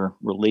feel their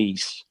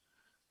release.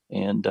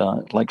 And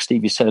like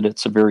Stevie said,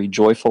 it's a very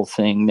joyful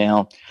thing.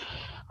 Now,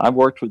 I've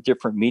worked with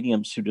different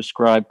mediums who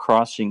describe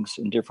crossings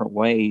in different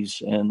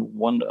ways. And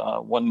one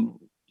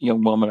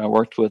young woman I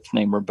worked with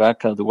named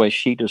Rebecca, the way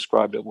she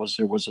described it was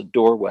there was a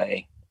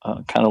doorway,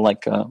 kind of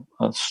like a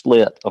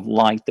slit of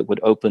light that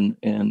would open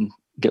and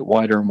get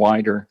wider and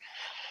wider.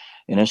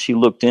 And as she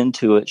looked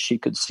into it, she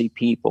could see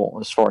people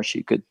as far as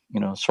she could,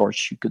 as far as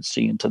she could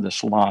see into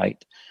this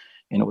light.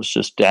 And it was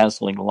just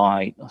dazzling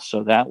light.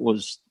 So that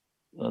was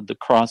the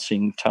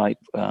crossing type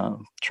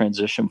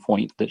transition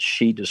point that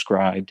she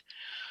described.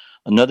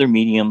 Another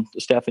medium,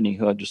 Stephanie,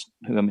 who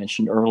I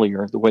mentioned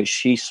earlier, the way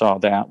she saw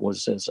that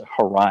was as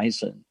a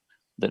horizon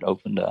that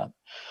opened up.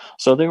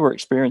 So they were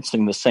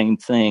experiencing the same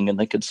thing, and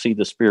they could see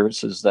the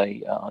spirits as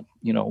they,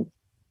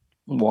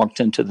 walked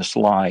into this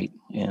light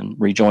and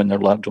rejoined their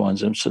loved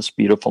ones. It was just a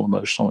beautiful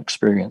emotional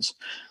experience.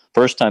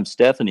 First time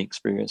Stephanie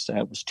experienced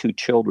that was 2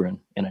 children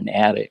in an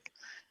attic,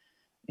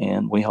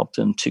 and we helped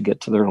them to get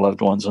to their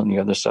loved ones on the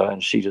other side.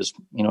 And she just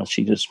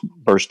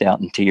burst out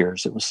in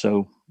tears. It was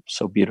so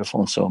beautiful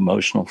and so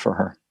emotional for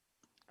her.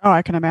 Oh,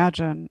 I can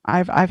imagine.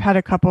 I've had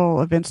a couple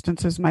of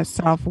instances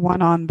myself.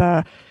 One on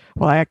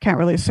I can't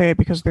really say it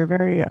because they're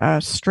very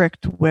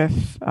strict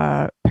with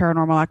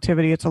paranormal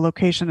activity. It's a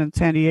location in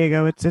San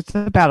Diego. It's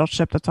a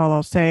battleship. That's all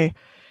I'll say.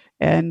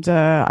 And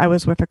I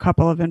was with a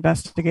couple of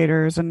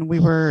investigators, and we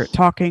were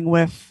talking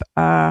with.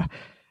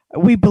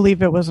 We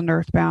believe it was an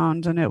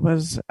earthbound, and it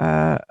was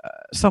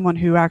someone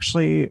who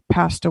actually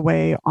passed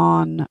away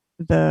on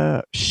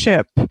the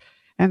ship.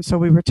 And so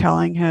we were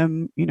telling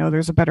him,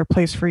 there's a better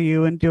place for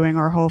you, and doing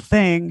our whole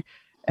thing.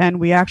 And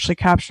we actually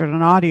captured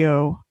an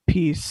audio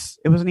piece.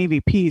 It was an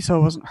EVP, so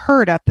it wasn't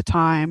heard at the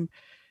time.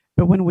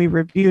 But when we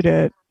reviewed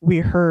it, we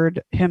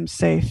heard him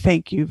say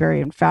thank you very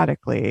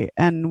emphatically.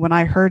 And when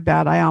I heard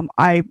that,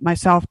 I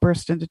myself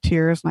burst into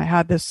tears, and I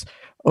had this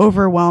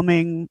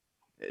overwhelming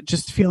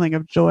just feeling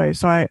of joy.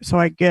 So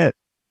I get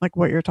like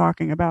what you're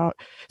talking about.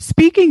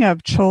 Speaking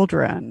of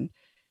children,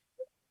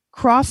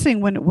 crossing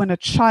when a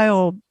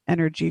child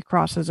energy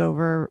crosses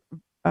over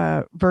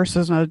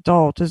versus an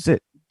adult, is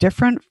it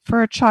different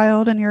for a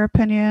child in your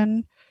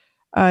opinion?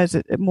 Is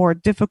it more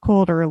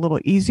difficult or a little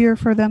easier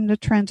for them to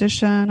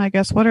transition? I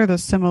guess, what are the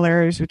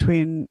similarities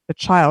between a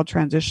child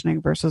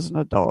transitioning versus an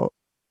adult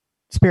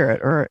spirit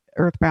or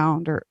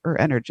earthbound or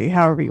energy,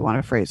 however you want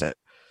to phrase it?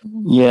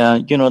 Yeah,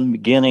 in the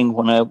beginning,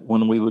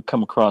 when we would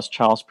come across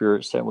child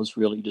spirits, that was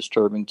really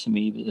disturbing to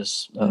me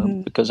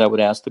because I would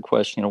ask the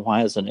question,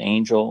 why is an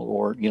angel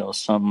or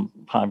some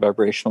high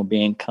vibrational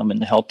being coming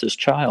to help this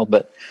child?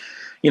 But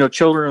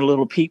children are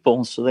little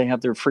people, so they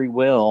have their free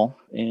will,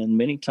 and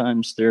many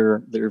times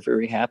they're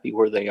very happy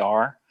where they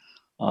are.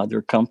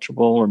 They're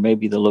comfortable, or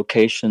maybe the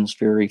location's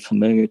very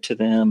familiar to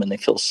them, and they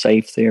feel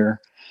safe there.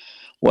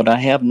 What I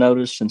have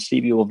noticed, and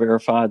Stevie will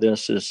verify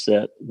this, is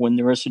that when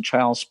there is a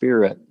child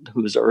spirit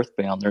who is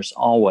earthbound, there's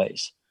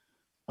always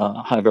a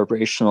high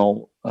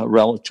vibrational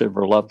relative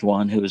or loved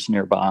one who is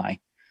nearby,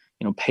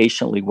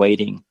 patiently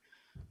waiting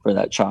for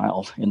that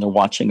child, and they're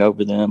watching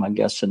over them, I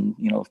guess, and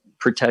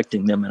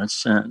protecting them in a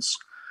sense.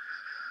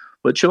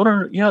 But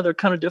children, they're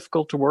kind of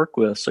difficult to work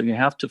with, so you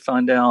have to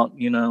find out,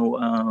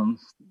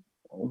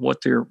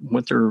 what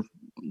their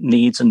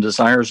needs and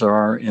desires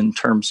are in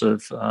terms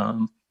of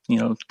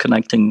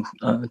connecting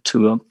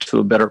to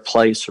a better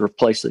place, or a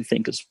place they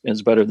think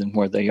is better than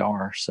where they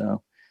are.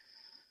 So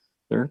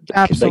they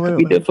can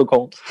be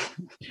difficult.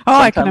 Oh,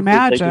 I can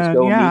imagine. They just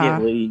go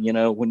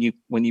immediately.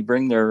 When you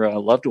bring their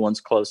loved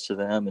ones close to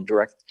them and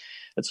direct,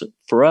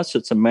 for us,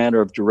 it's a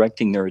matter of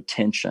directing their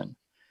attention.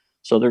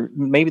 So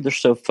maybe they're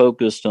so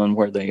focused on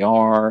where they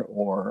are,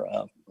 or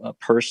a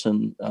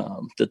person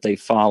that they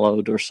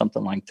followed, or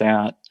something like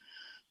that.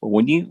 But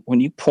when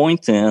you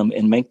point them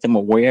and make them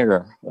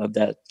aware of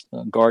that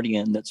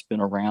guardian that's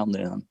been around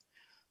them,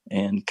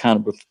 and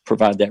kind of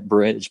provide that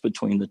bridge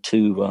between the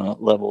two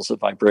levels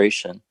of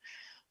vibration,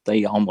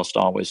 they almost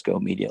always go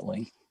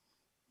immediately.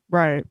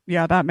 Right.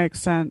 Yeah, that makes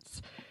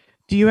sense.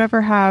 Do you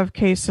ever have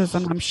cases,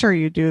 and I'm sure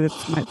you do,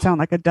 this might sound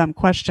like a dumb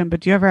question,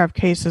 but do you ever have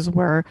cases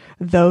where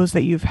those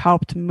that you've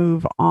helped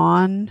move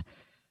on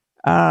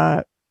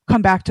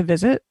come back to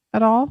visit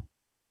at all?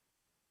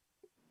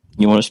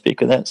 You want to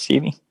speak of that,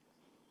 Stevie?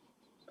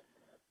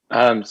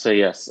 So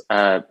yes.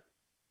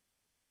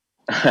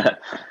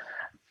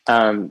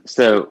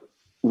 So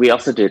we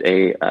also did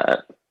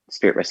a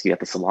spirit rescue at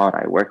the salon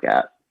I work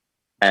at,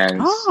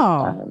 and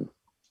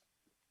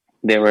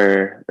there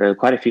were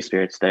quite a few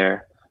spirits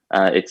there.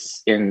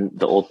 It's in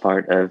the old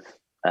part of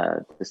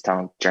this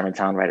town,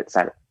 Germantown, right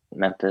outside of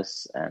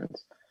Memphis, and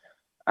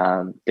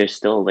there's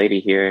still a lady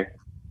here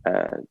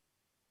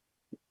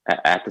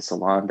at the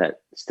salon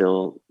that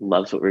still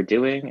loves what we're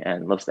doing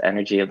and loves the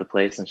energy of the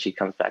place, and she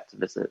comes back to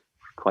visit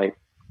quite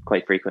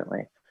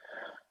frequently.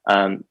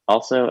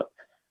 Also,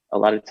 a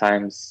lot of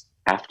times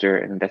after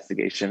an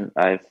investigation,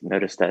 I've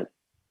noticed that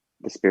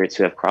the spirits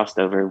who have crossed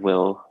over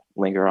will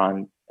linger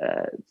on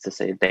to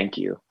say thank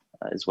you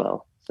as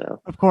well.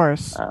 So, of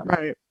course,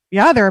 right?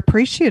 Yeah, they're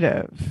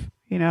appreciative.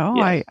 Yes.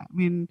 I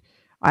mean,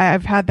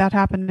 I've had that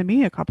happen to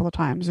me a couple of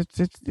times.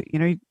 It's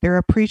they're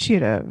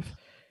appreciative,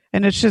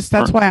 and it's just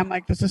that's why I'm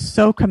like, this is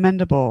so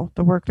commendable,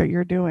 the work that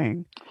you're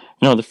doing.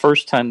 The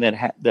first time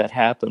that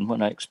happened,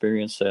 when I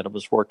experienced that, I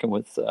was working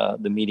with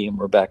the medium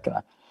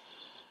Rebecca,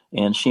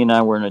 and she and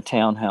I were in a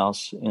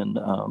townhouse in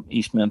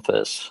East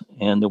Memphis,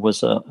 and there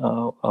was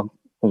a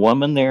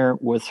woman there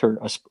with her,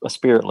 a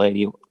spirit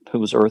lady who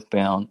was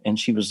earthbound, and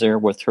she was there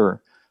with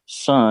her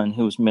son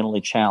who was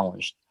mentally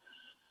challenged.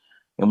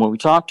 And when we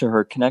talked to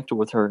her, connected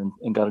with her,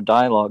 and got a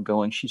dialogue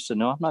going, she said,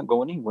 "No, I'm not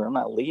going anywhere. I'm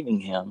not leaving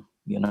him,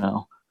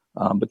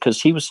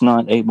 because he was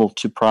not able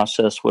to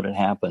process what had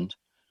happened."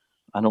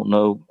 I don't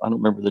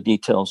remember the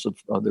details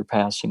of their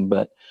passing,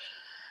 but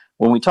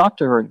when we talked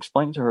to her and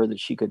explained to her that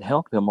she could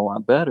help him a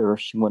lot better,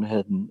 she went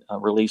ahead and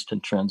released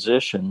in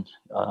transition.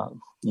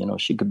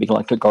 She could be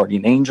like a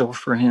guardian angel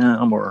for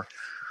him, or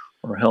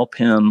help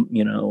him,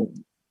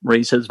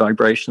 raise his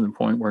vibration to the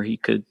point where he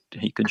could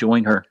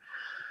join her.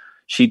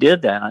 She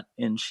did that,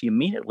 and she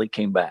immediately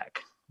came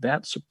back.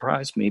 That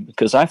surprised me,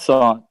 because I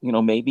thought,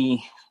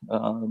 maybe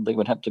they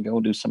would have to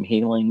go do some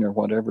healing or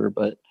whatever.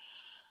 But,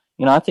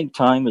 I think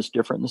time is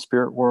different in the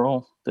spirit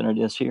world than it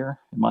is here,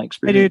 in my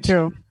experience. I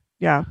do too.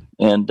 Yeah.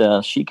 And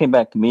she came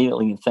back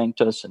immediately and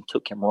thanked us and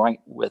took him right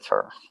with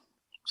her.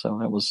 So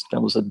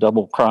that was a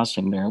double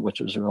crossing there, which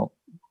was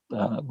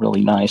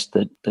really nice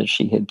that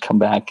she had come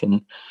back,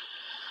 and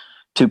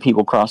two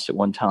people crossed at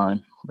one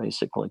time,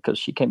 basically, because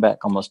she came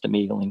back almost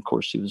immediately. Of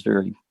course, she was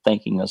very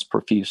thanking us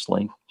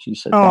profusely. She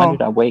said, "Why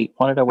did I wait?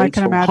 Why did I wait?" I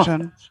can so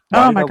imagine.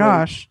 long? Oh my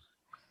gosh.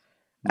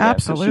 Yeah,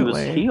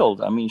 absolutely. She was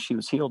healed. I mean, she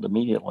was healed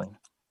immediately.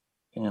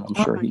 And I'm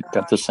sure he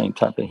got the same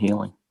type of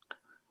healing.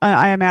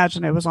 I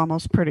imagine it was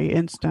almost pretty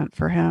instant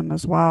for him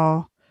as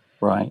well.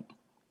 Right.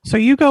 So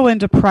you go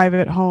into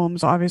private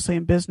homes, obviously,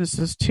 and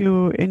businesses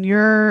too. In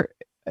your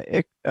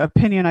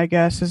opinion, I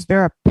guess, is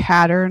there a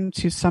pattern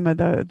to some of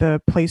the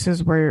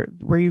places where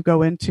you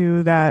go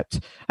into that?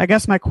 I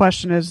guess my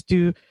question is,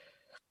 do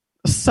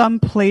some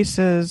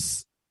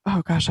places,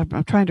 oh gosh,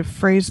 I'm trying to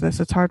phrase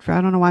this. It's hard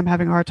I don't know why I'm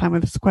having a hard time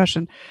with this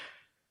question.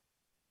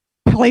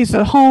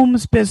 Places,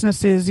 homes,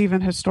 businesses,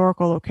 even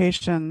historical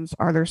locations,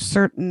 are there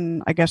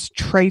certain, I guess,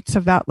 traits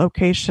of that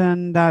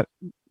location that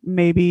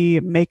maybe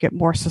make it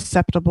more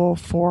susceptible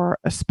for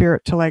a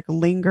spirit to like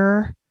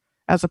linger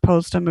as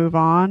opposed to move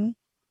on?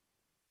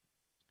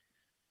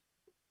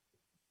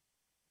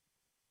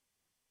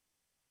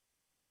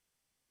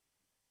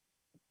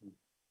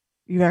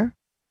 You there?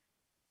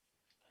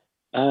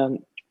 I'm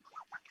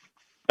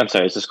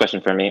sorry, is this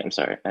question for me? I'm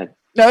sorry.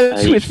 No,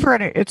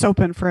 it's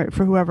open for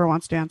whoever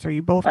wants to answer.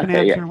 You both can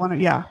answer.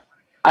 Yeah.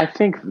 I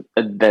think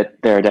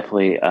that there are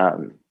definitely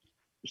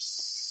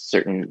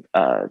certain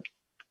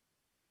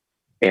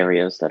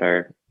areas that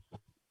are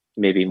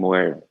maybe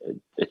more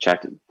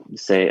attractive.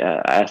 Say,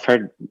 I've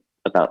heard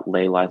about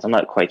ley lines. I'm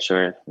not quite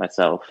sure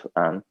myself,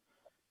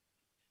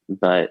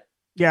 but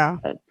yeah.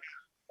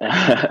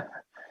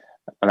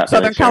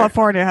 Southern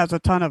California has a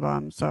ton of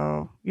them.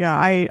 So yeah,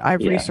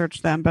 I've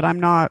researched them, but I'm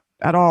not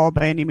at all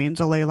by any means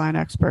a ley line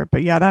expert.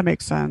 But yeah, that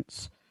makes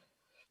sense.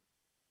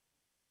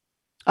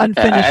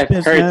 Unfinished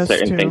business. I've heard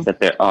certain things that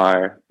there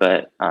are,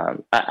 but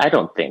I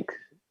don't think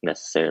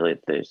necessarily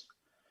there's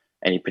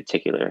any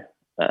particular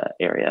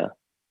area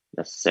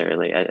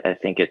necessarily. I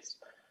think it's,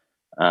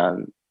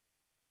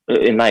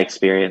 in my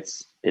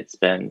experience, it's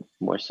been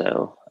more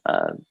so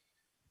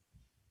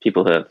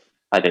people who have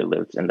either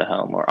lived in the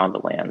home or on the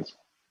land.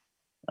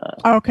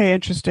 Okay,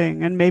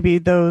 interesting. And maybe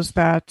those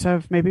that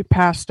have maybe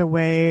passed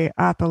away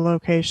at the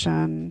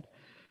location.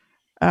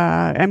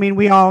 I mean,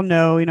 we all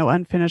know,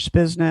 unfinished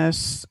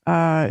business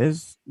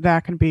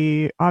that can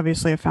be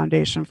obviously a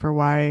foundation for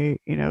why,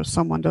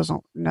 someone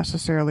doesn't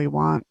necessarily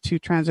want to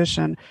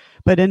transition.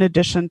 But in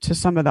addition to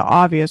some of the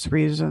obvious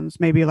reasons,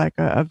 maybe like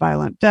a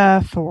violent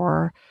death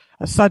or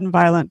a sudden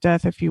violent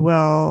death, if you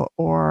will,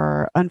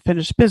 or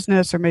unfinished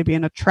business, or maybe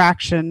an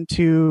attraction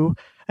to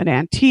an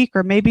antique,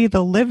 or maybe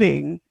the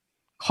living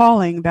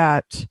calling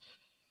that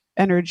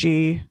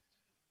energy,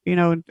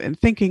 and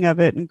thinking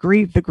of it, and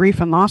the grief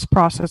and loss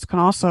process can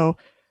also,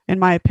 in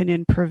my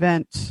opinion,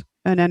 prevent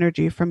an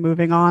energy from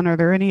moving on. Are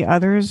there any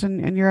others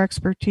in your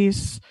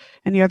expertise?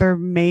 Any other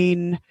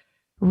main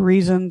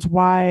reasons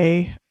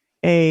why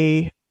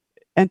a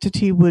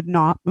entity would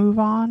not move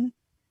on?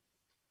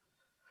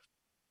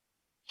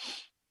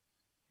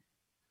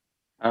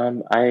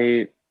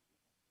 I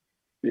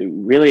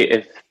really,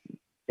 if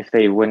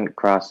they wouldn't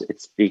cross,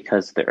 it's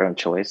because of their own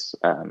choice.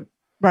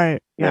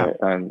 Right. Yeah.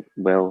 Their own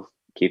will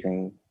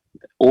keeping,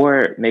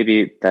 or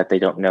maybe that they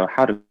don't know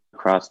how to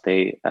cross.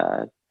 They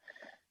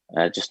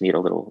just need a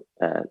little,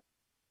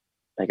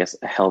 I guess,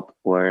 help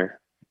or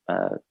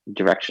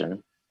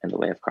direction in the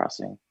way of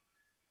crossing.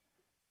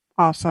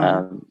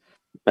 Awesome.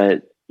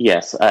 But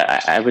yes,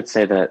 I would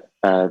say that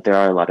there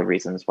are a lot of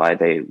reasons why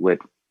they would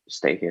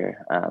stay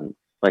here.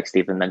 Like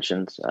Stephen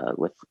mentioned,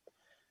 with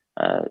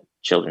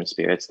children's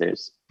spirits,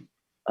 there's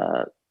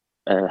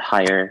a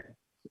higher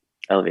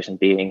elevation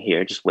being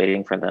here just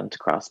waiting for them to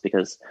cross,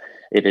 because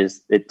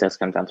it does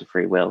come down to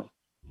free will.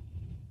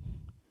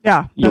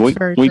 Yeah, You know, that's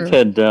very we've true.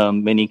 had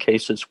many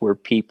cases where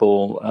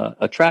people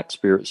attract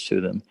spirits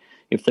to them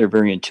if they're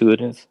very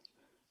intuitive.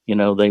 You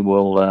know, they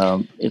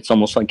will. It's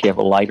almost like you have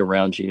a light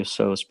around you,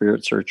 so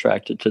spirits are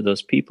attracted to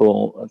those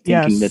people,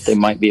 thinking that they Yes.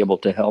 might be able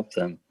to help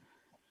them.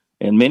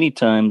 And many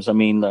times, I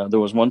mean, there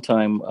was one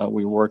time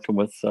we were working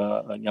with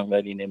a young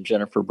lady named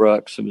Jennifer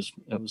Brooks. It was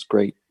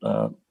great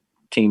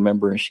team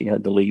member, and she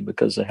had to leave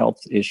because of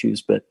health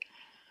issues. But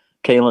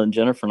Kayla and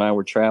Jennifer and I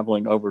were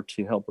traveling over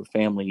to help a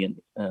family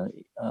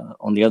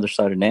on the other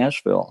side of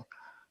Nashville.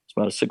 It's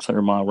about a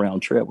 600-mile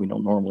round trip. We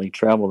don't normally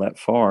travel that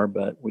far,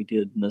 but we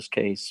did in this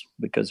case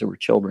because there were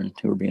children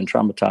who were being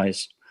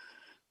traumatized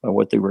by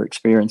what they were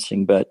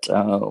experiencing. But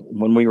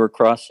when we were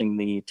crossing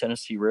the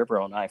Tennessee River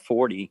on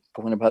I-40,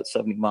 going about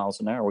 70 miles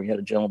an hour, we had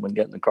a gentleman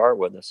get in the car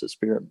with us,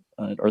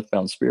 an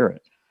earthbound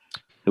spirit,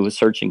 who was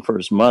searching for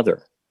his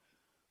mother.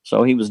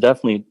 So he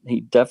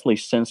definitely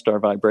sensed our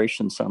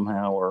vibration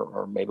somehow,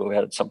 or maybe we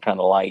had some kind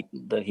of light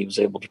that he was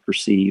able to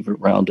perceive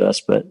around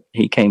us. But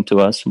he came to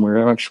us, and we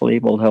were actually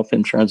able to help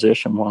him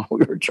transition while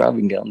we were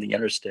driving down the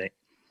interstate.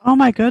 Oh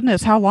my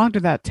goodness, how long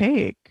did that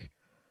take?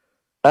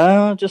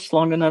 Just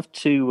long enough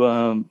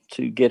to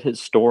get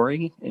his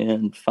story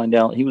and find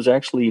out he was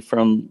actually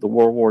from the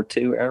World War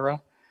II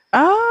era.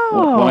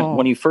 When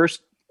Oh, he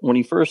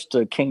first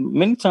came,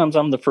 many times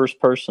I'm the first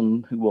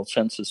person who will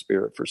sense a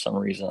spirit for some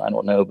reason. I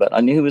don't know, but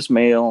I knew he was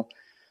male.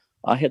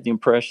 I had the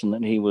impression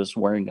that he was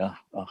wearing a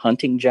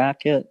hunting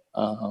jacket.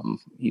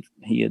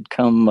 He had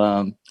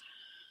come.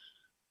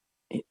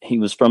 He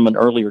was from an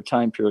earlier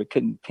time period. I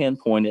couldn't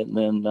pinpoint it, and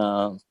then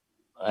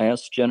I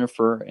asked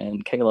Jennifer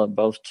and Kayla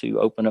both to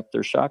open up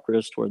their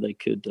chakras where they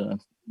could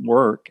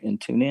work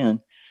and tune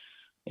in.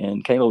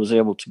 And Kayla was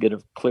able to get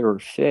a clearer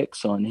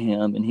fix on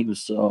him, and he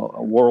was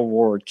a World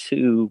War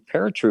II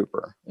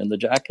paratrooper. And the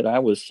jacket I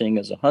was seeing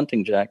as a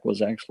hunting jacket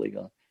was actually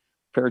a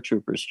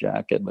paratrooper's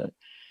jacket. But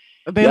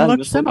they yeah, he look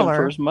was looking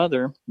for similar. his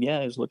mother.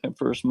 Yeah, he was looking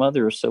for his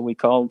mother. So we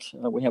called.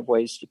 We have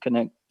ways to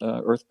connect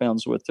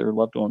Earthbounds with their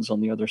loved ones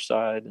on the other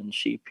side, and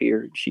she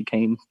appeared. She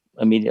came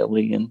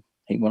immediately, and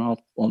he went off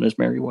on his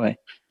merry way.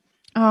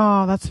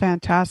 Oh, that's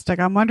fantastic.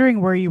 I'm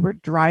wondering where you were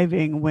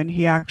driving when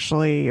he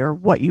actually, or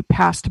what you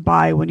passed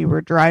by when you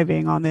were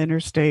driving on the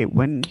interstate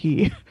when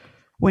he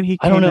when he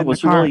I don't came know. in the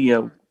car.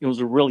 It was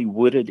a really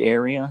wooded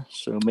area,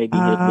 so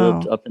maybe he had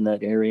lived Oh, up in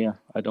that area.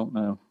 I don't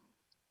know.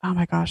 oh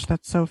my gosh,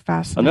 that's so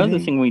Another fascinating.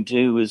 thing we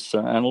do is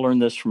I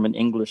learned this from an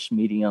English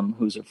medium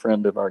who's a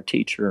friend of our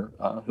teacher,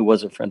 who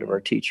was a friend of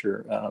our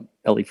teacher,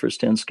 Ellie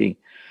Fristinsky.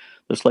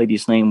 This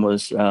lady's name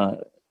was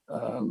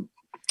um,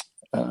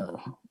 uh,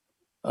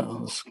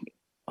 uh,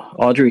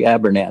 Audrey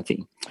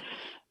Abernathy.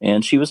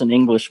 And she was an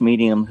English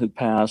medium who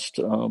passed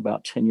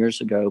about 10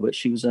 years ago, but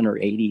she was in her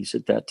 80s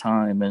at that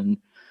time. And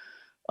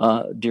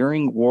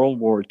during World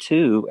War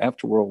II,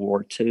 after World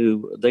War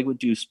II, they would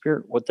do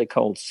what they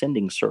called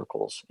sending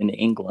circles in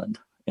England.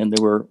 And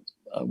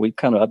we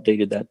kind of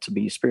updated that to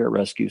be spirit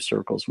rescue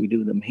circles. We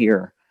do them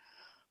here.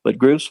 But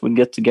groups would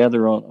get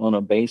together on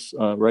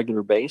a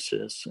regular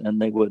basis,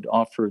 and they would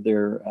offer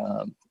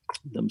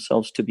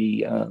themselves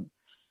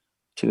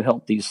to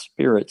help these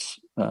spirits,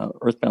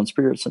 earthbound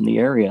spirits in the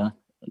area,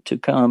 to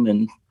come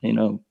and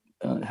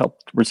help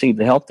receive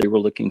the help they were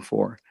looking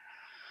for.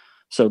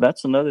 So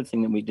that's another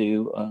thing that we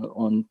do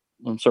on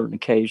certain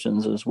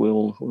occasions is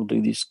we'll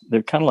do these.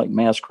 They're kind of like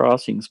mass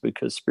crossings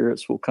because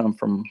spirits will come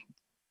from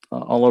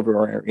all over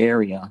our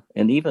area,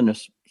 and even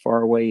as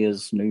far away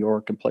as New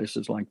York and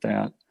places like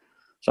that.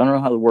 So I don't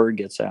know how the word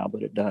gets out,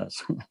 but it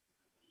does.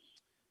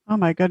 Oh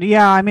my god.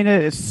 Yeah, I mean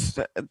it's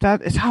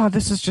that is oh,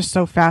 this is just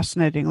so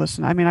fascinating.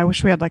 Listen, I mean I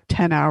wish we had like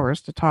 10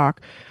 hours to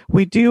talk.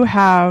 We do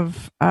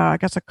have I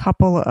guess a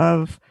couple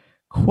of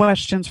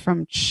questions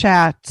from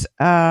chat.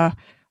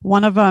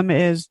 One of them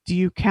is, do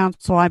you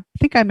counsel, I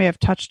think I may have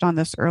touched on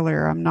this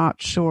earlier, I'm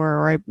not sure,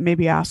 or I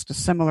maybe asked a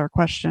similar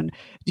question.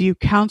 Do you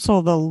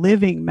counsel the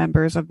living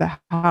members of the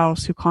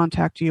house who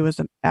contact you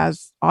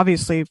as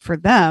obviously for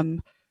them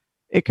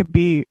it could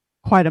be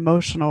quite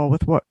emotional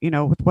with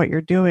with what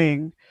you're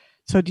doing.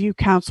 So do you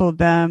counsel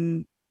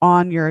them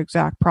on your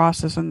exact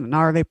process, and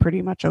are they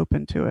pretty much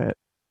open to it?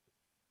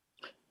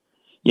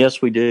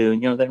 Yes, we do.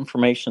 That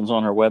information's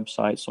on our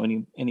website, so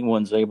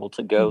anyone's able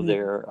to go Hmm.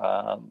 there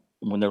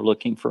when they're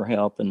looking for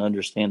help and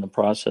understand the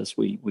process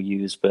we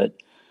use. But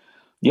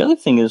the other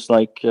thing is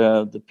like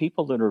the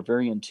people that are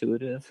very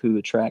intuitive who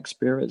attract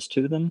spirits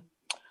to them,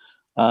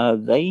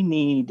 they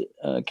need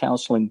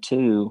counseling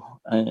too,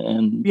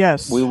 and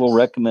we Yes. will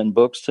recommend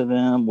books to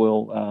them.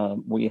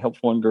 We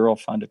helped one girl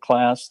find a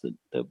class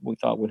that we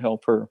thought would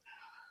help her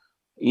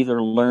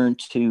either learn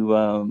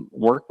to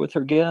work with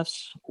her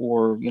gifts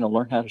or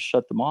learn how to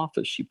shut them off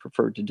if she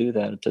preferred to do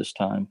that at this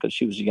time because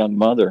she was a young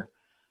mother.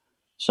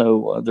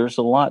 So there's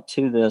a lot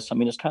to this. I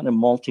mean, it's kind of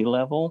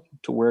multi-level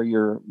to where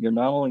you're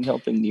not only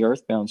helping the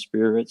earthbound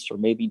spirits or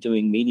maybe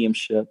doing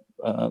mediumship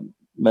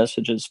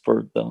messages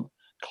for the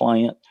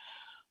client,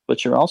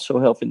 but you're also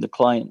helping the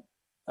client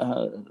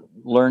uh,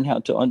 learn how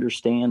to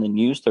understand and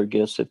use their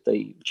gifts if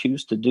they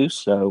choose to do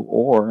so,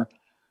 or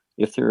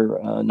if they're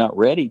not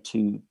ready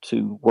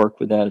to work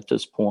with that at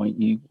this point,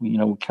 you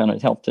kind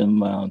of help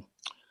them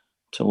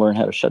to learn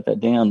how to shut that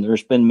down.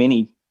 There's been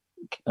many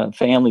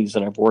families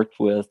that I've worked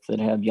with that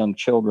have young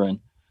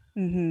children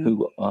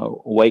who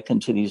awaken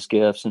to these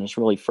gifts, and it's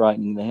really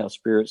frightening. They have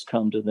spirits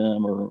come to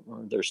them, or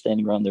they're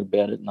standing around their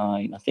bed at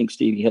night. I think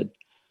Stevie had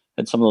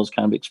some of those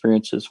kind of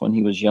experiences when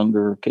he was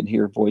younger, could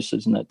hear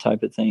voices and that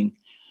type of thing.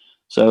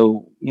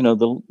 So,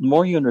 the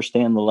more you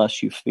understand, the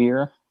less you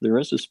fear. There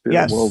is a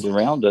spirit world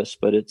around us,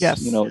 but it's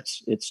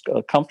it's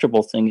a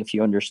comfortable thing if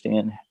you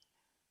understand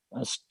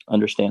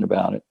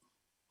about it.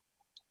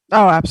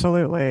 Oh,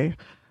 absolutely.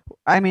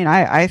 I mean,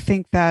 I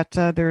think that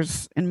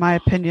there's, in my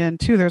opinion,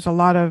 too, there's a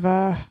lot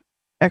of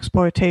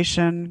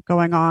exploitation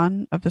going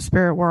on of the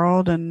spirit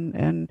world,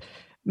 and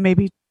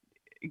maybe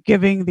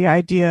giving the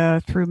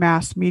idea through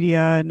mass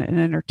media and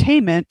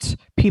entertainment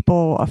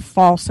people a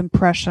false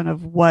impression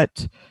of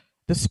what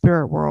the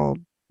spirit world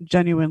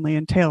genuinely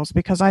entails,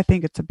 because I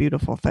think it's a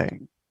beautiful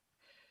thing.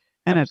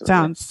 And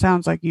Absolutely. It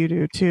sounds like you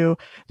do too.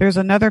 There's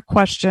another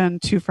question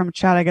too from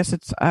chat. I guess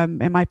it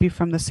might be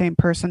from the same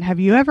person. Have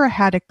you ever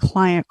had a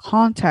client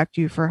contact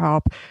you for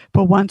help,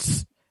 but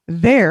once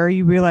there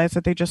you realize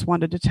that they just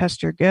wanted to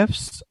test your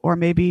gifts, or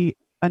maybe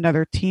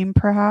another team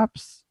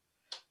perhaps?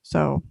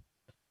 So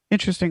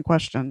interesting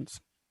questions.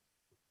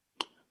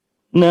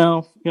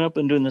 No, I've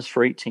been doing this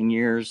for 18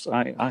 years.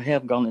 I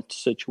have gone into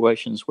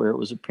situations where it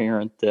was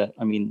apparent that,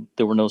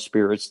 there were no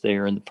spirits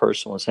there and the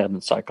person was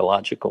having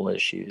psychological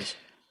issues.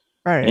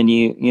 Right. And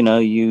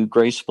you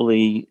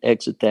gracefully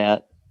exit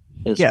that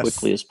as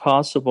quickly as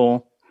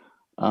possible.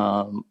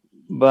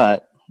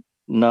 But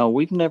no,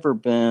 we've never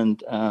been,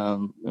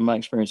 in my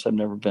experience, I've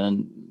never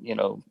been,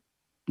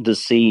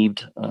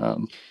 deceived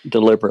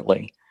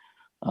deliberately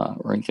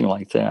or anything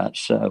like that.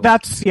 So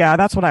that's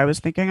what I was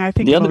thinking. I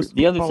think the other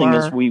thing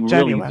is we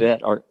genuine.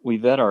 really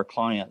vet our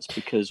clients,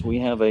 because we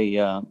have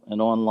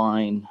an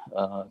online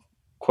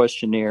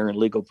questionnaire and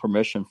legal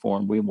permission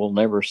form. We will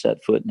never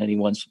set foot in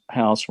anyone's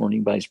house or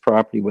anybody's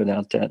property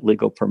without that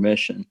legal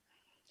permission.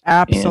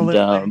 Absolutely.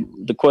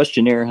 And the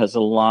questionnaire has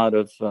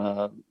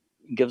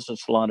gives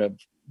us a lot of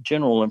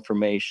general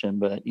information,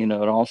 but it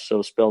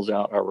also spells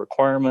out our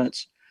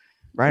requirements.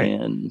 Right.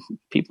 And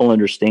people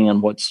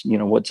understand what's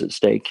at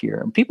stake here.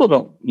 And people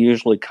don't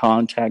usually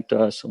contact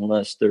us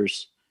unless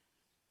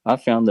I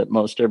found that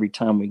most every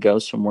time we go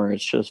somewhere,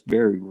 it's just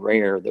very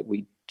rare that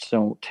we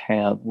don't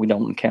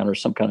encounter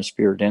some kind of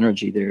spirit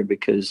energy there,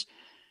 because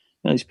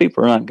these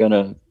people are not going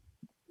to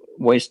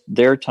waste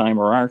their time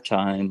or our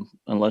time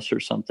unless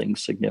there's something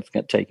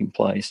significant taking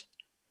place.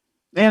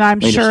 And I'm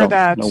sure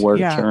that know where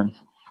to turn.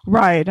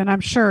 Right. And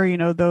I'm sure,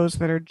 those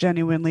that are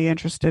genuinely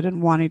interested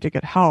in wanting to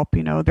get help,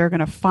 they're going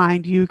to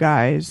find you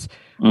guys,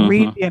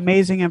 read the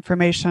amazing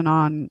information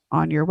on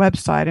your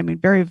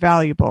website. Very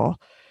valuable.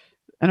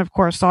 And of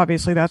course,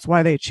 obviously, that's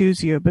why they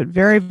choose you. But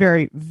very,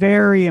 very,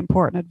 very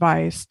important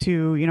advice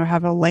to,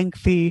 have a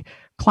lengthy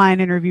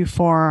client interview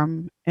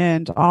form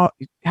and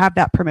have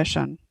that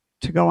permission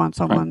to go on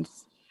someone's. Right.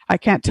 I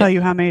can't tell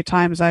you how many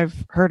times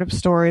I've heard of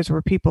stories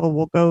where people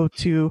will go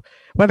to,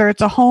 whether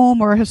it's a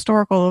home or a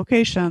historical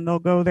location, they'll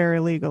go there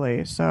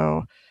illegally.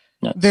 So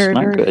they're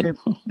not good.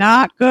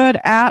 Not good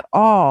at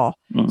all.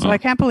 So I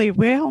can't believe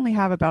we only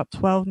have about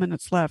 12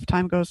 minutes left.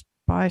 Time goes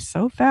by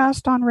so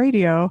fast on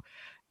radio.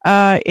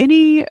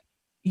 Any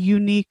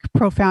unique,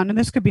 profound, and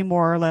this could be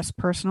more or less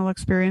personal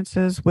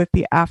experiences with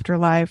the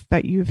afterlife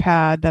that you've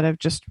had that have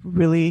just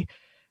really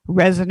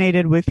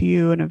resonated with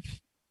you and have,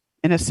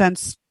 in a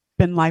sense,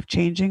 been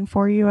life-changing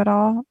for you at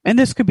all? And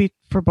this could be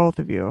for both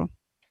of you.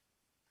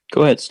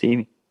 Go ahead,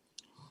 Stevie.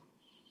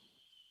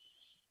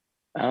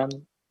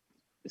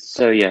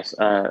 So yes,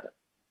 I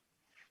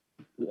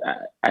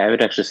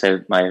would actually say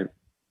my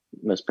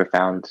most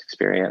profound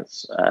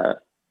experience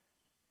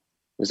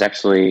was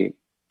actually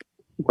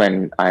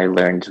when I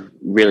learned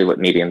really what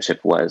mediumship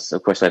was.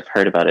 Of course, I've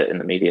heard about it in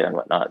the media and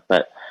whatnot,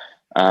 but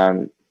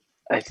I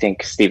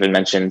think Stephen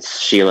mentioned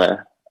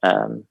Sheila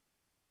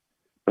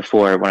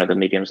before, one of the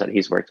mediums that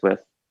he's worked with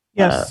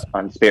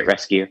on Spirit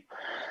Rescue.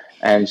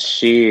 And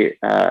she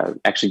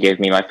actually gave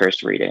me my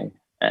first reading.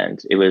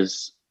 And it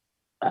was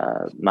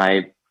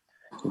my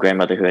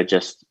grandmother, who had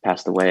just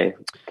passed away,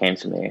 came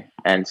to me.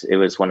 And it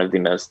was one of the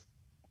most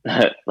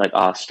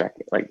awestruck,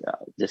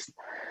 just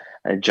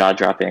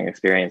jaw-dropping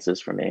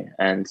experiences for me.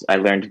 And I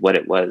learned what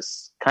it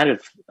was kind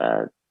of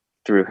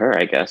through her,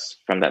 I guess,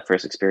 from that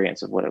first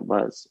experience of what it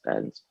was.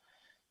 And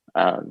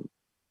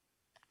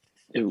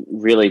it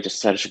really just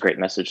such a great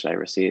message that I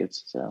received.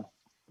 So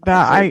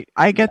that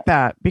I get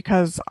that,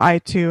 because I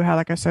too had,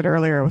 like I said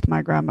earlier, with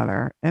my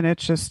grandmother, and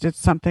it's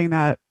something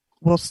that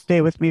will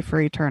stay with me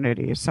for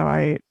eternity. So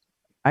I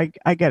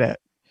get it.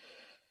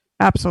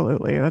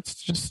 Absolutely. That's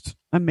just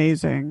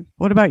amazing.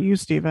 What about you,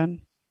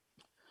 Stephen?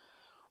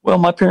 Well,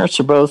 my parents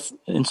are both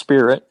in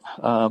spirit.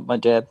 My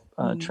dad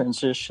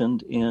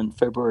transitioned in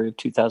February of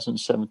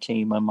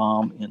 2017. My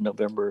mom in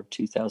November of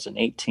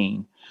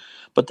 2018.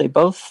 But they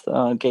both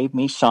gave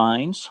me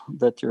signs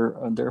that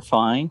they're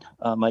fine.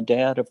 My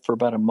dad, for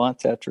about a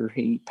month after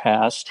he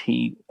passed,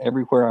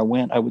 everywhere I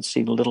went, I would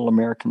see little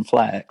American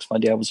flags. My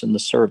dad was in the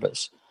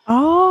service.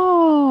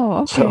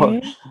 Oh, So,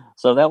 okay.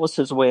 so that was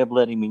his way of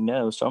letting me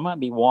know. So I might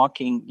be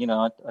walking.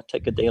 I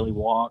take a daily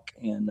walk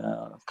and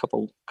a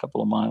couple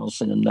of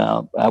miles, and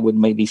I would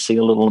maybe see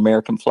a little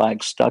American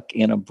flag stuck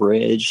in a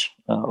bridge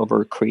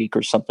over a creek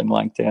or something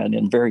like that,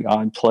 in a very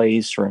odd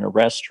place, or in a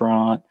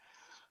restaurant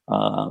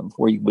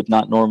where you would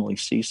not normally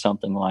see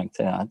something like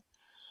that.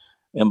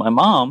 And my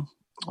mom,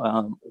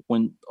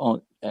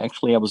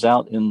 actually, I was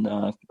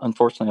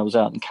unfortunately, I was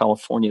out in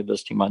California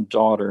visiting my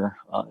daughter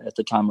at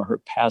the time of her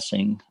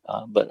passing.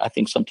 But I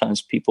think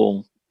sometimes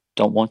people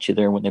don't want you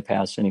there when they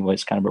pass anyway.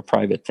 It's kind of a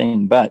private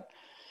thing. But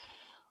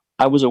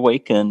I was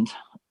awakened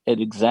at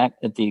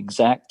the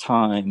exact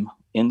time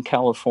in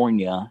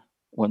California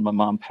when my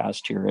mom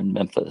passed here in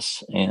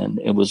Memphis. And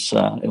it was,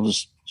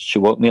 she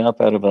woke me up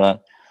out of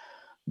a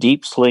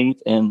deep sleep,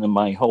 and then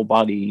my whole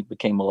body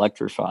became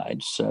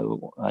electrified.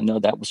 So I know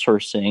that was her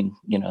saying,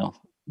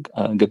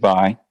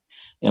 goodbye.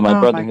 And my Oh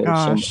brother my had a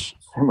gosh.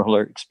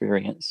 similar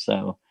experience.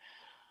 So,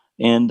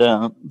 and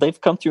they've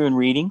come through in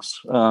readings.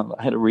 I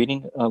had a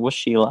reading with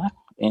Sheila,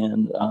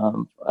 and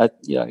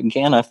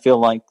again, I feel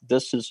like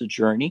this is a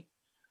journey.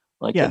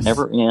 Like it Yes.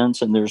 never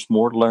ends, and there's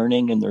more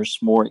learning, and there's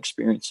more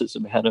experiences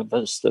ahead of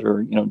us that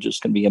are,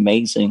 just going to be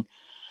amazing.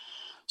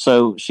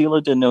 So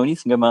Sheila didn't know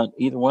anything about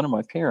either one of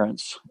my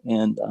parents.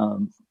 And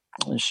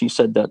she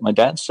said that my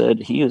dad said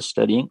he is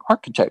studying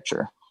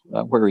architecture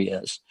where he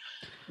is.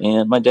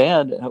 And my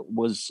dad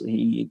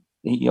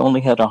he only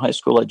had a high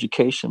school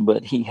education,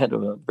 but he had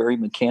a very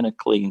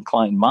mechanically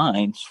inclined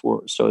mind.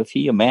 So if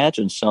he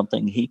imagined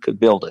something, he could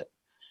build it.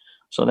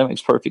 So that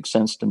makes perfect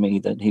sense to me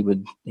that he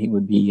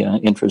would be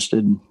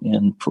interested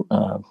in,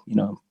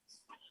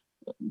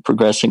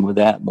 progressing with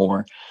that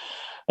more.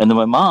 And then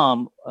my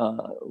mom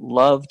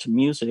loved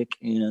music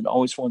and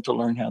always wanted to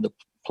learn how to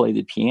play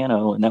the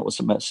piano, and that was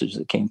a message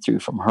that came through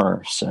from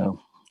her. So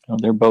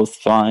they're both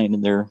fine,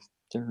 and they're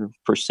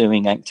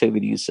pursuing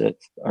activities that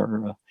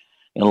are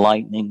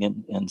enlightening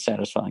and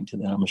satisfying to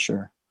them, I'm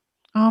sure.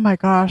 Oh my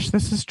gosh,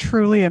 this is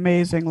truly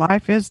amazing.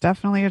 Life is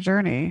definitely a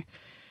journey.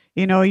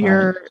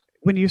 Right.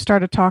 When you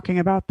started talking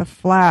about the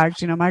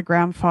flags, my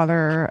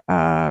grandfather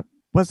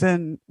was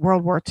in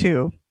World War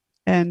II,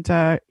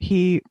 and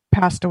he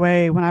passed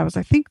away when I was,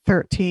 I think,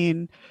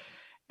 13.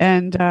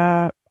 And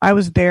I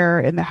was there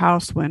in the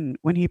house when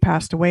he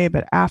passed away.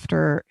 But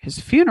after his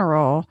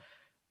funeral,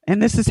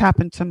 and this has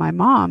happened to my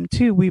mom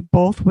too, we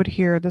both would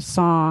hear the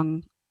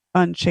song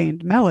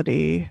Unchained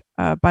Melody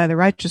by the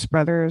Righteous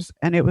Brothers.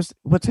 And it was,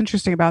 what's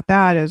interesting about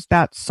that is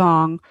that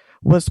song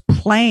was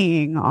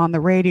playing on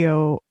the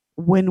radio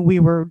when we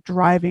were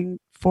driving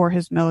for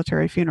his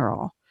military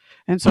funeral.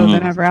 And so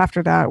then ever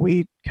after that,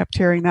 we kept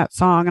hearing that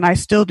song, and I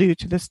still do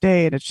to this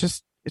day. And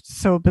it's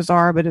so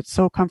bizarre, but it's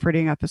so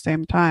comforting at the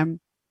same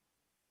time.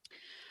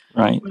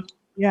 Right.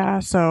 Yeah.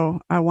 So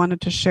I wanted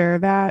to share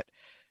that.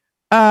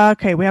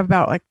 Okay. We have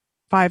about like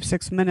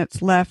 5-6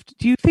 minutes left.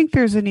 Do you think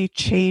there's any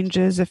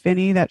changes, if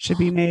any, that should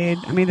be made?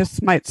 I mean,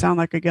 this might sound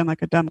like, again,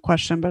 like a dumb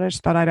question, but I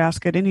just thought I'd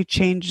ask it. Any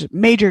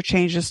major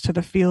changes to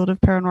the field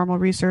of paranormal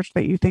research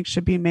that you think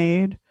should be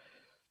made?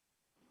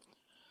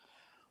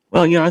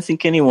 Well, I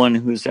think anyone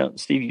who's out,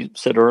 Steve, you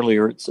said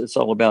earlier, it's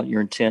all about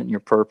your intent and your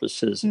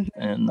purposes. Mm-hmm.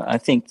 And I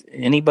think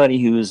anybody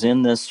who is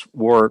in this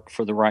work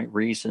for the right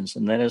reasons,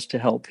 and that is to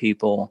help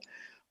people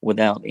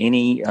without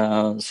any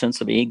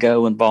sense of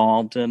ego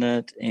involved in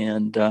it,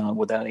 and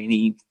without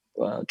any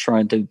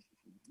trying to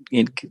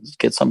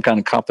get some kind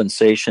of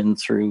compensation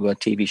through a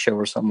TV show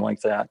or something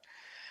like that.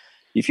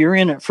 If you're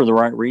in it for the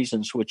right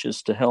reasons, which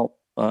is to help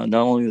not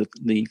only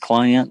the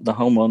client, the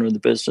homeowner, the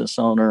business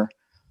owner,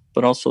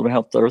 but also to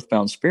help the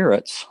earthbound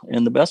spirits.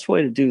 And the best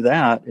way to do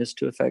that is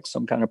to affect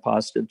some kind of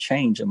positive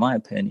change, in my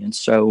opinion.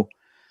 So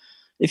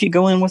if you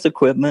go in with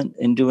equipment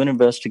and do an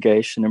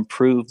investigation and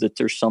prove that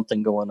there's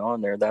something going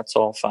on there, that's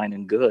all fine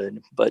and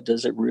good. But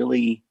does it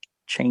really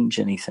change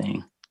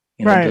anything?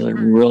 Right. Does it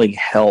really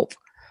help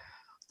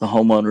the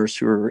homeowners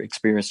who are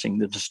experiencing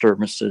the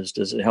disturbances?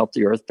 Does it help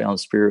the earthbound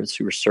spirits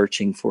who are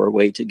searching for a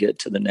way to get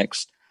to the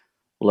next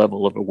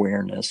level of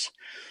awareness?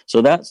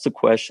 So that's the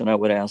question I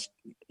would ask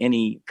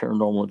any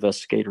paranormal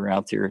investigator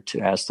out there to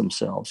ask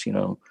themselves,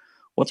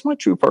 what's my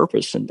true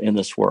purpose in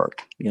this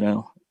work?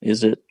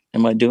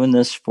 Am I doing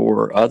this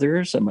for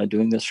others? Am I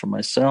doing this for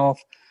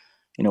myself?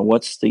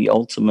 What's the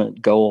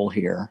ultimate goal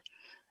here?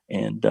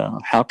 And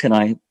how can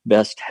I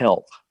best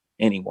help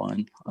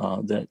anyone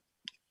that,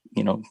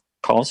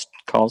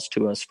 calls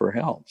to us for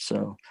help?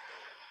 So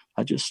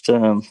I just,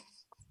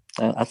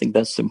 I think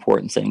that's the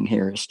important thing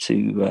here, is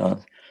to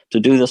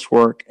do this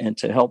work and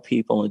to help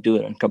people and do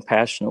it in a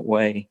compassionate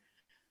way,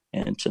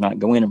 and to not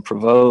go in and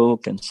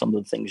provoke and some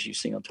of the things you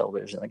see on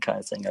television, that kind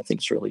of thing. I think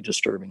it's really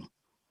disturbing.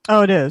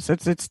 Oh, it is.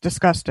 It's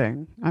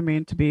disgusting. I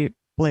mean, to be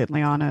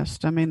blatantly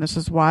honest. I mean, this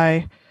is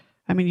why,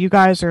 you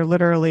guys are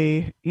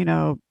literally,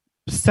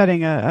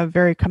 setting a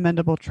very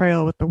commendable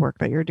trail with the work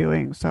that you're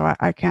doing. So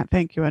I can't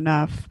thank you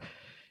enough.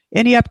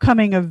 any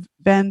upcoming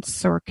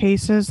events or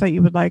cases that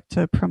you would like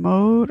to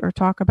promote or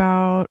talk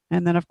about?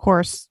 And then, of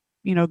course,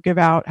 give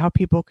out how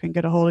people can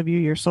get a hold of you,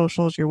 your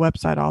socials, your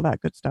website, all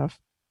that good stuff.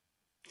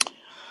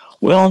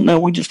 Well, no,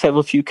 we just have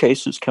a few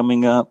cases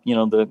coming up.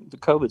 The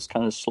COVID's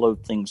kind of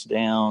slowed things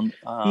down.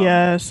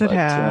 Yes, it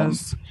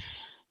has.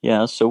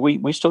 Yeah, so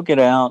we still get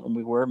out and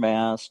we wear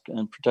masks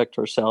and protect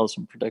ourselves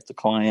and protect the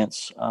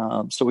clients.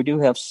 So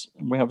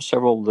we have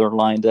several that are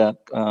lined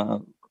up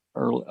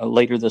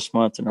later this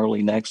month and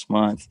early next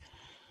month.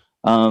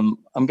 I'm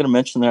going to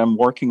mention that I'm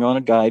working on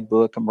a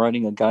guidebook. I'm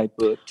writing a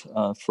guidebook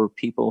for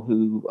people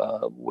who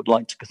would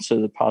like to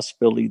consider the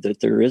possibility that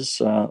there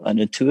is an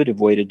intuitive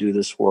way to do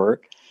this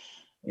work.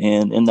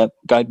 And in that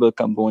guidebook,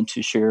 I'm going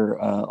to share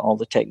all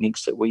the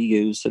techniques that we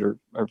use that are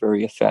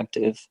very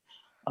effective.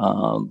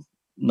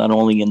 Not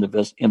only in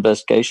the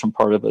investigation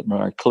part of it,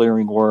 but our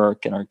clearing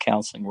work and our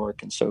counseling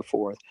work and so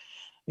forth.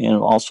 And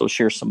also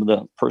share some of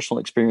the personal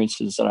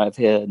experiences that I've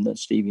had and that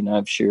Stevie and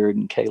I've shared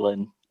and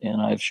Kayla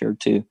and I've shared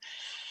too.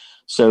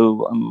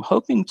 So I'm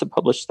hoping to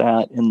publish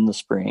that in the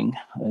spring.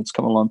 It's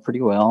come along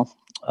pretty well.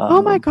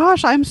 Oh my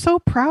gosh, I'm so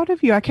proud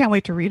of you. I can't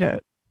wait to read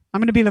it.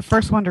 I'm going to be the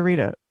first one to read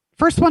it.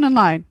 First one in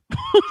line.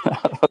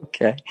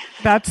 Okay.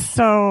 That's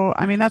so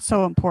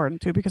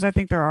important too, because I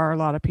think there are a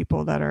lot of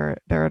people that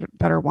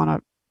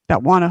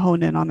want to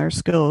hone in on their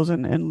skills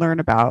and learn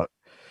about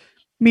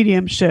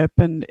mediumship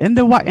and in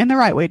the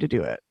right way to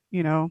do it,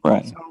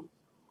 Right. So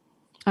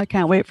I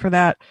can't wait for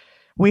that.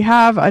 We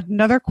have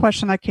another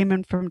question that came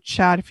in from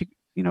chat. If you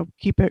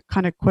keep it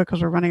kind of quick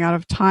because we're running out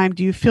of time.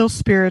 Do you feel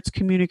spirits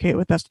communicate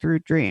with us through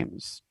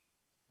dreams?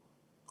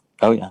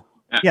 Oh yeah.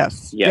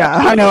 Yes. Yeah,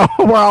 I know.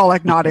 We're all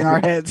like nodding our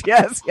heads.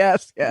 Yes.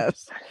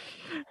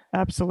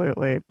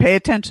 Absolutely. Pay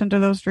attention to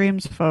those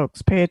dreams,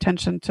 folks. Pay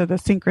attention to the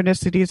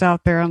synchronicities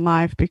out there in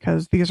life,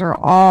 because these are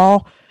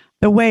all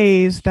the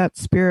ways that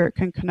spirit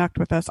can connect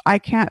with us. I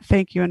can't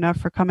thank you enough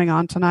for coming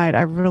on tonight.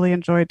 I really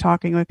enjoyed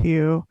talking with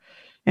you.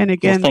 And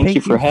again, thank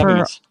you for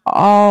having us.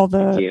 All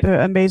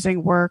the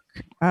amazing work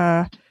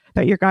that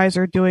you guys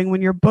are doing.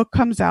 When your book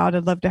comes out,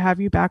 I'd love to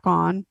have you back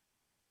on.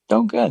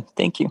 Oh, good.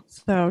 Thank you.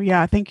 So,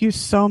 yeah, thank you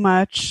so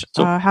much.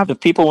 So if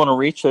people want to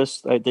reach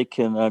us, they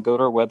can go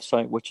to our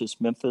website, which is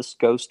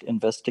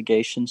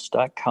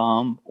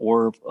memphisghostinvestigations.com,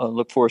 or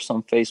look for us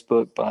on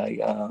Facebook by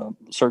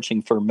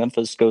searching for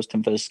Memphis Ghost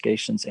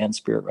Investigations and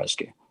Spirit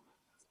Rescue.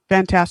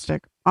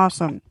 Fantastic.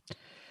 Awesome.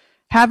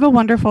 Have a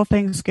wonderful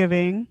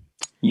Thanksgiving.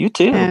 You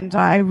too. And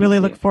I really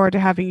look forward to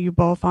having you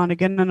both on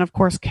again. And of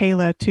course,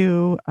 Kayla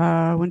too,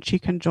 when she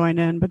can join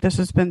in. But this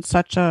has been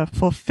such a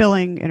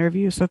fulfilling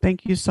interview. So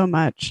thank you so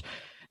much.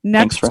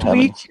 Next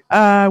week,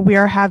 we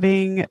are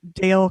having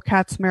Dale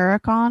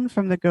Kaczmarek on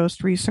from the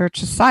Ghost Research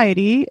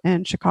Society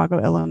in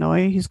Chicago,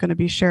 Illinois. He's going to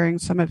be sharing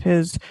some of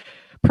his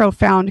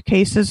profound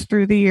cases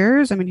through the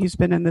years. I mean, he's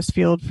been in this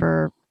field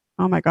for,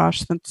 oh my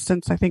gosh,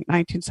 since I think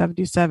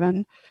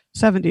 1970,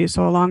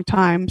 so a long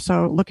time.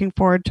 So looking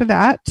forward to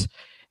that.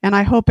 And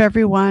I hope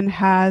everyone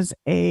has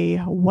a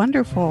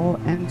wonderful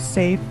and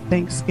safe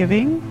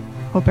Thanksgiving.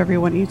 Hope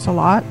everyone eats a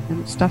lot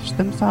and stuffs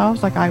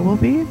themselves like I will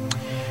be.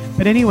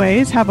 But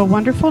anyways, have a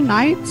wonderful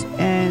night,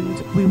 and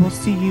we will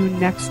see you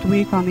next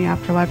week on the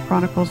Afterlife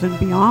Chronicles and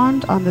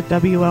Beyond on the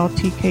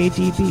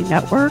WLTKDB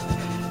network,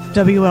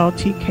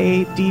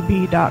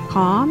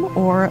 WLTKDB.com,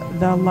 or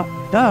the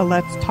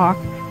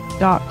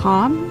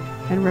letstalk.com.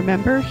 And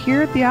remember,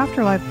 here at the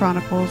Afterlife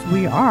Chronicles,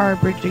 we are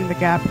bridging the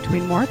gap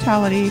between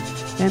mortality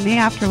and the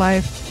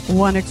afterlife,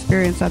 one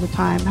experience at a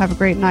time. Have a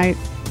great night.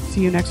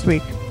 See you next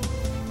week.